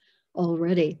loose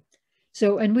already.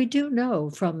 So, and we do know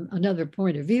from another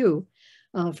point of view,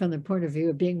 from the point of view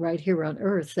of being right here on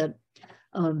Earth, that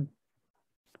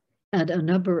at a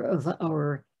number of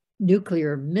our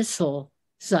nuclear missile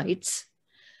sites,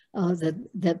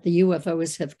 that the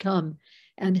UFOs have come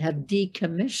and have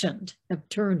decommissioned, have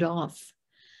turned off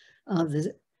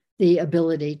the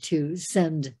ability to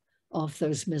send off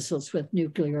those missiles with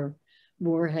nuclear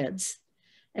warheads.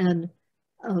 And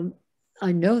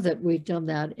I know that we've done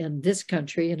that in this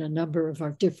country in a number of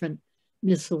our different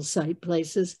missile site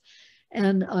places.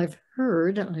 And I've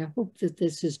heard, and I hope that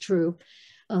this is true,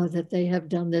 that they have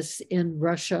done this in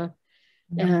Russia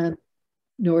and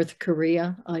North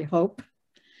Korea, I hope.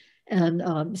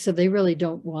 And so they really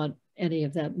don't want any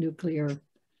of that nuclear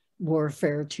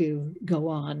warfare to go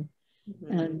on.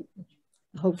 And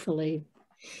hopefully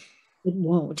it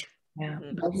won't. Yeah.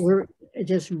 But we're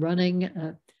just running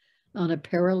on a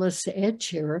perilous edge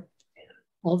here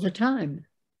all the time.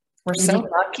 We're so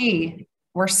lucky.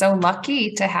 We're so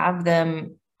lucky to have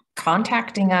them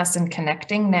contacting us and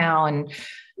connecting now and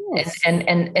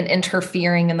and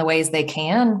interfering in the ways they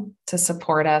can to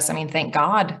support us. I mean, thank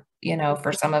God,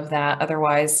 for some of that.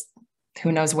 Otherwise,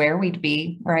 who knows where we'd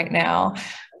be right now.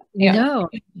 Yeah. No.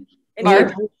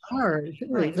 Barb,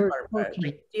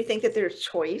 do you think that there's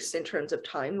choice in terms of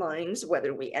timelines,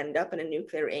 whether we end up in a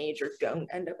nuclear age or don't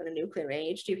end up in a nuclear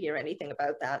age? Do you hear anything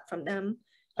about that from them?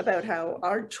 About how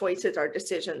our choices, our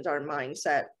decisions, our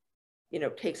mindset,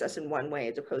 takes us in one way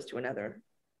as opposed to another?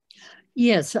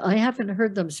 Yes, I haven't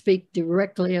heard them speak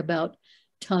directly about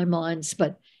timelines,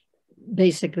 but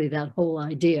basically that whole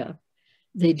idea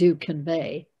they do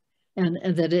convey, and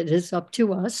that it is up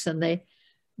to us. And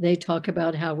they talk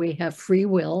about how we have free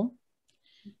will,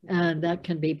 and that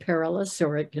can be perilous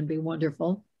or it can be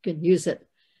wonderful. You can use it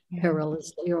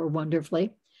perilously or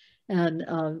wonderfully.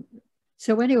 And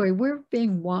so anyway, we're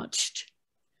being watched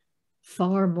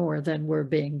far more than we're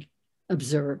being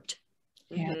observed.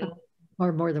 Yeah.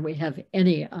 Far more than we have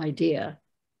any idea.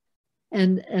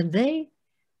 And they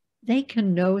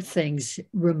can know things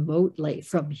remotely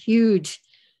from huge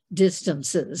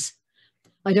distances.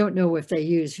 I don't know if they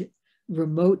use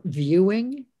remote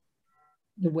viewing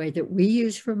the way that we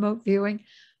use remote viewing,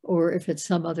 or if it's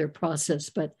some other process.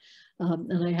 But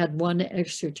and I had one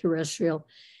extraterrestrial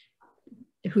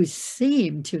who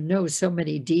seemed to know so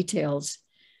many details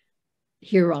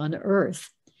here on Earth.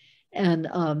 And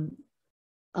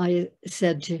I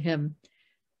said to him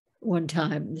one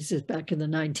time, this is back in the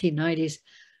 1990s,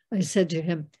 I said to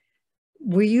him,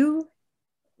 were you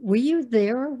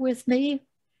there with me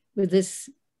with this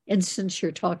instance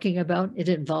you're talking about? It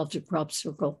involved a crop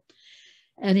circle.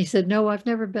 And he said, no, I've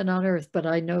never been on Earth, but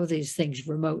I know these things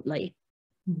remotely.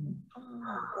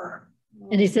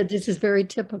 And he said, this is very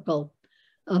typical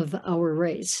of our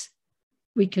race.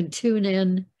 We can tune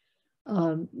in,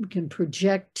 we can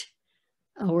project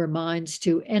our minds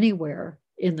to anywhere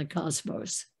in the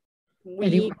cosmos.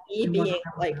 We being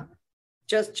like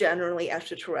just generally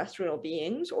extraterrestrial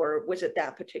beings, or was it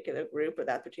that particular group or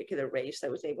that particular race that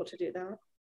was able to do that?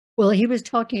 Well, he was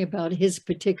talking about his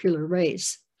particular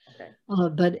race, okay.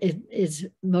 But it is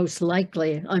most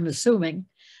likely, I'm assuming,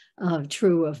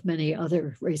 true of many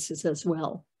other races as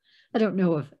well. I don't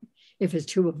know if it's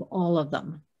true of all of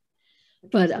them,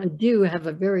 but I do have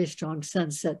a very strong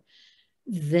sense that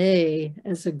they,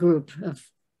 as a group of,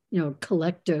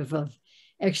 collective of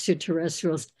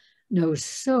extraterrestrials, know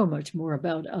so much more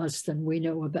about us than we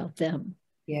know about them.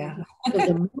 Yeah. So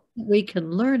the more we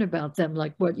can learn about them,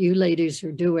 like what you ladies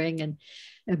are doing and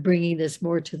bringing this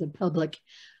more to the public,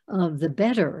 the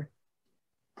better.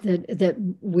 That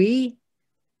we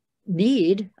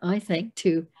need, I think,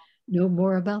 to know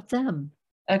more about them.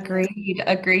 Agreed.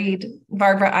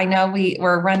 Barbara, I know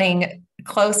we're running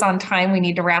close on time. We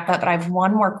need to wrap up, but I have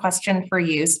one more question for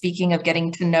you. Speaking of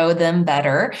getting to know them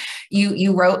better,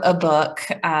 you wrote a book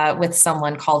with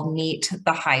someone called Meet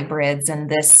the Hybrids, and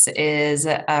this is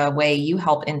a way you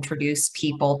help introduce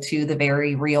people to the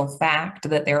very real fact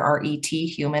that there are ET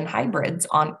human hybrids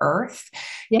on Earth.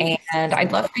 Yep. And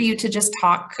I'd love for you to just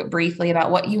talk briefly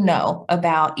about what you know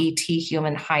about ET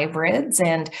human hybrids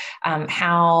and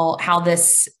how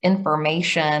this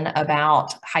information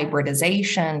about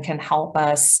hybridization can help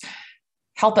us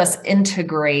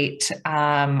integrate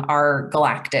our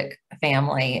galactic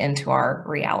family into our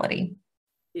reality.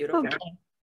 Beautiful. Okay.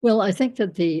 Well, I think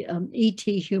that the ET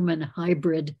human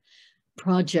hybrid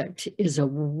project is a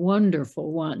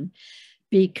wonderful one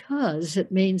because it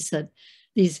means that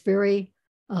these very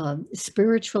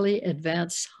spiritually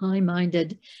advanced,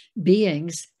 high-minded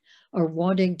beings are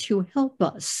wanting to help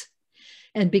us.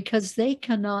 And because they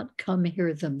cannot come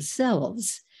here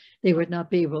themselves, they would not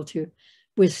be able to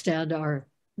withstand our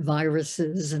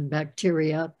viruses and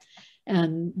bacteria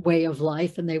and way of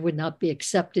life, and they would not be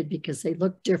accepted because they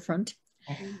look different.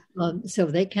 So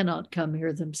they cannot come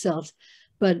here themselves.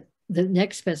 But the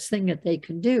next best thing that they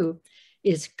can do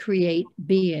is create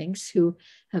beings who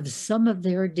have some of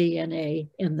their DNA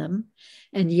in them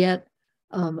and yet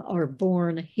are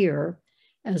born here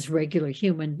as regular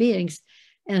human beings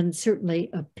and certainly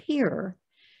appear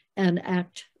and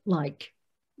act like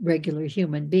regular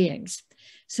human beings.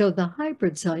 So the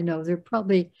hybrids, I know, there are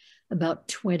probably about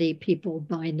 20 people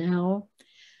by now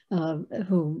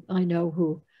whom I know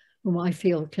whom I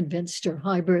feel convinced are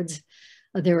hybrids.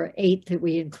 There are 8 that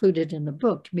we included in the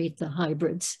book, Meet the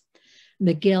Hybrids.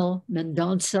 Miguel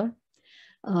Mendonça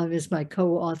is my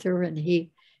co-author, and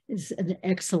he is an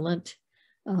excellent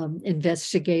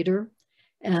investigator.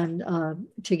 And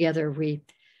together we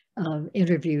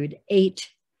interviewed 8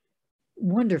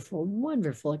 wonderful,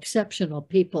 wonderful, exceptional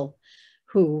people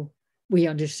who we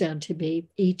understand to be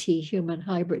ET human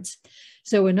hybrids.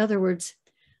 So in other words,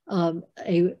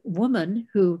 a woman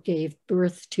who gave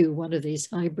birth to one of these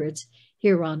hybrids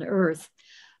here on Earth,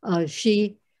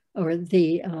 the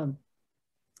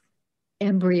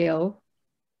embryo,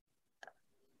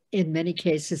 in many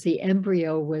cases, the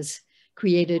embryo was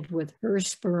created with her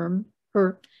sperm,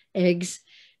 her eggs,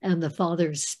 and the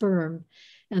father's sperm,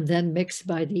 and then mixed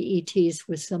by the ETs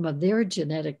with some of their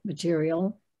genetic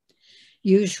material,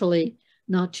 usually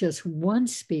not just one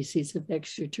species of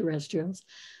extraterrestrials,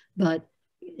 but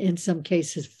in some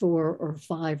cases 4 or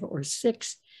 5 or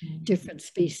 6 different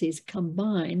species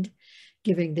combined,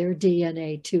 giving their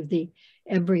DNA to the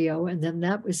embryo. And then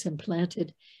that was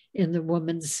implanted in the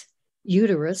woman's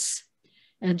uterus.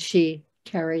 And she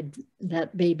carried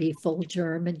that baby full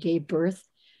term and gave birth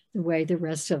the way the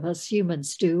rest of us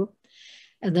humans do.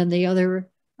 And then the other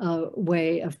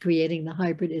way of creating the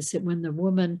hybrid is that when the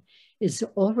woman is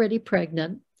already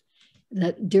pregnant,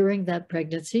 that during that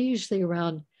pregnancy, usually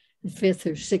around the 5th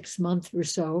or 6th month or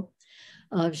so,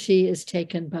 she is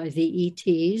taken by the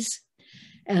ETs,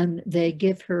 and they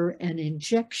give her an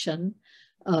injection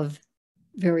of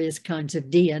various kinds of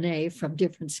DNA from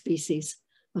different species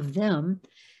of them.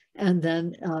 And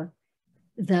then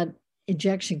that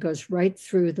injection goes right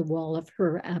through the wall of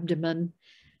her abdomen,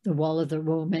 the wall of the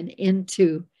womb, and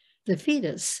into the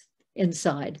fetus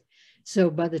inside. So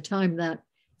by the time that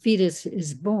fetus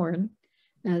is born,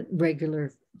 at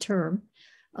regular term,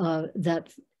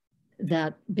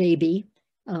 that baby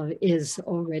is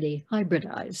already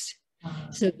hybridized.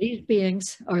 So these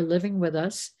beings are living with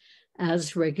us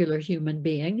as regular human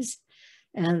beings,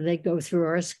 and they go through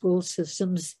our school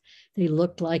systems. They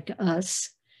look like us.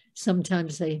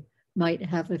 Sometimes they might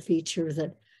have a feature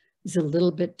that is a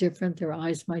little bit different. Their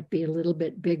eyes might be a little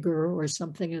bit bigger or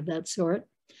something of that sort.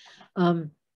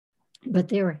 But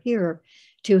they're here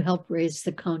to help raise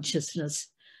the consciousness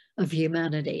of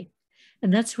humanity.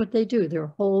 And that's what they do. Their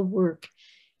whole work,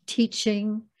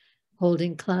 teaching,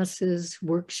 holding classes,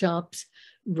 workshops,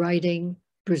 writing,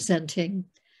 presenting,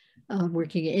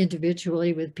 working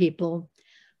individually with people,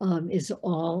 is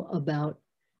all about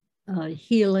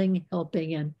healing,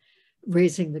 helping, and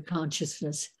raising the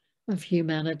consciousness of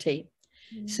humanity.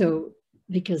 So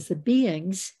because the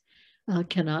beings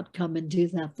cannot come and do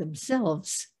that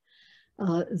themselves,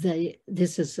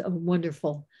 this is a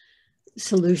wonderful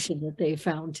solution that they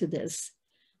found to this,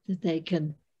 that they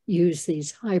can use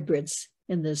these hybrids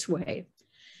in this way.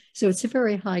 So it's a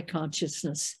very high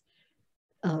consciousness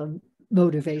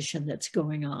motivation that's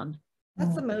going on.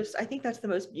 That's the most, I think that's the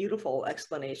most beautiful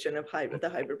explanation of the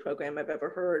hybrid program I've ever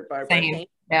heard, Barbara. Same.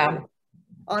 Yeah.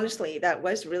 Honestly, that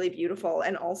was really beautiful.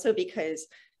 And also because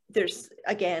there's,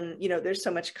 again, there's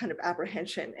so much kind of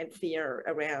apprehension and fear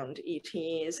around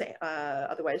ETs,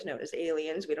 otherwise known as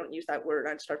aliens. We don't use that word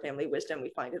on Star Family Wisdom.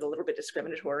 We find it a little bit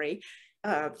discriminatory.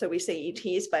 So we say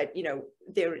ETs, but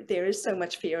there is so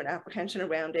much fear and apprehension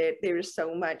around it.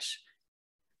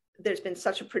 There's been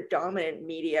such a predominant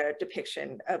media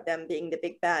depiction of them being the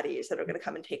big baddies that are going to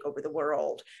come and take over the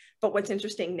world. But what's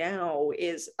interesting now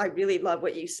is, I really love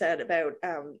what you said about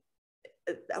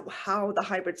how the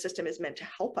hybrid system is meant to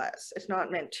help us. It's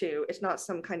not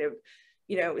some kind of,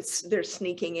 they're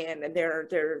sneaking in and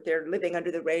they're living under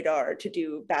the radar to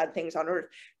do bad things on Earth.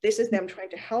 This is them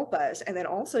trying to help us. And then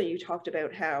also you talked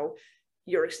about how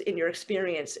in your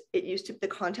experience, the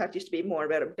contact used to be more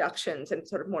about abductions and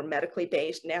sort of more medically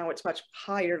based. Now it's much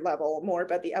higher level, more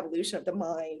about the evolution of the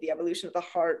mind, the evolution of the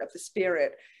heart, of the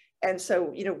spirit. And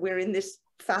so, you know, we're in this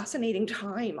fascinating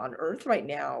time on Earth right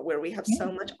now where we have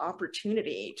so much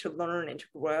opportunity to learn and to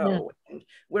grow. And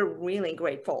we're really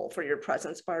grateful for your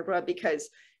presence, Barbara, because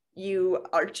you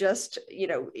are just, you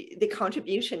know, the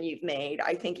contribution you've made.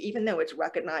 I think even though it's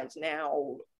recognized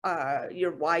now,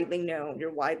 you're widely known,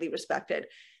 you're widely respected.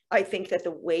 I think that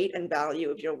the weight and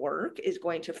value of your work is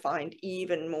going to find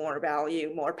even more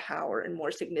value, more power, and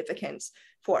more significance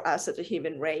for us as a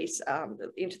human race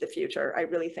into the future. I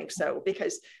really think so,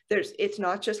 because it's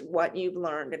not just what you've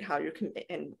learned and how you're,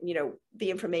 and you know, the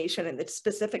information and the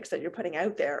specifics that you're putting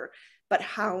out there, but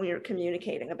how you're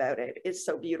communicating about it is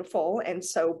so beautiful and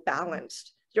so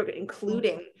balanced. You're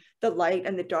including the light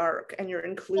and the dark, and you're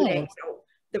including, you know,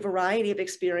 the variety of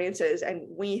experiences. And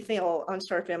we feel on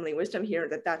Star Family Wisdom here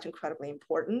that that's incredibly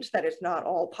important, that it's not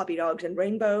all puppy dogs and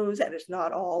rainbows, and it's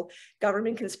not all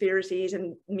government conspiracies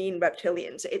and mean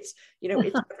reptilians. It's, you know,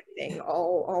 it's everything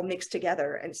all mixed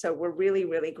together. And so we're really,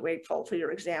 really grateful for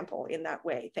your example in that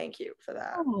way. Thank you for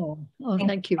that. Oh,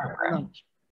 thank you very much.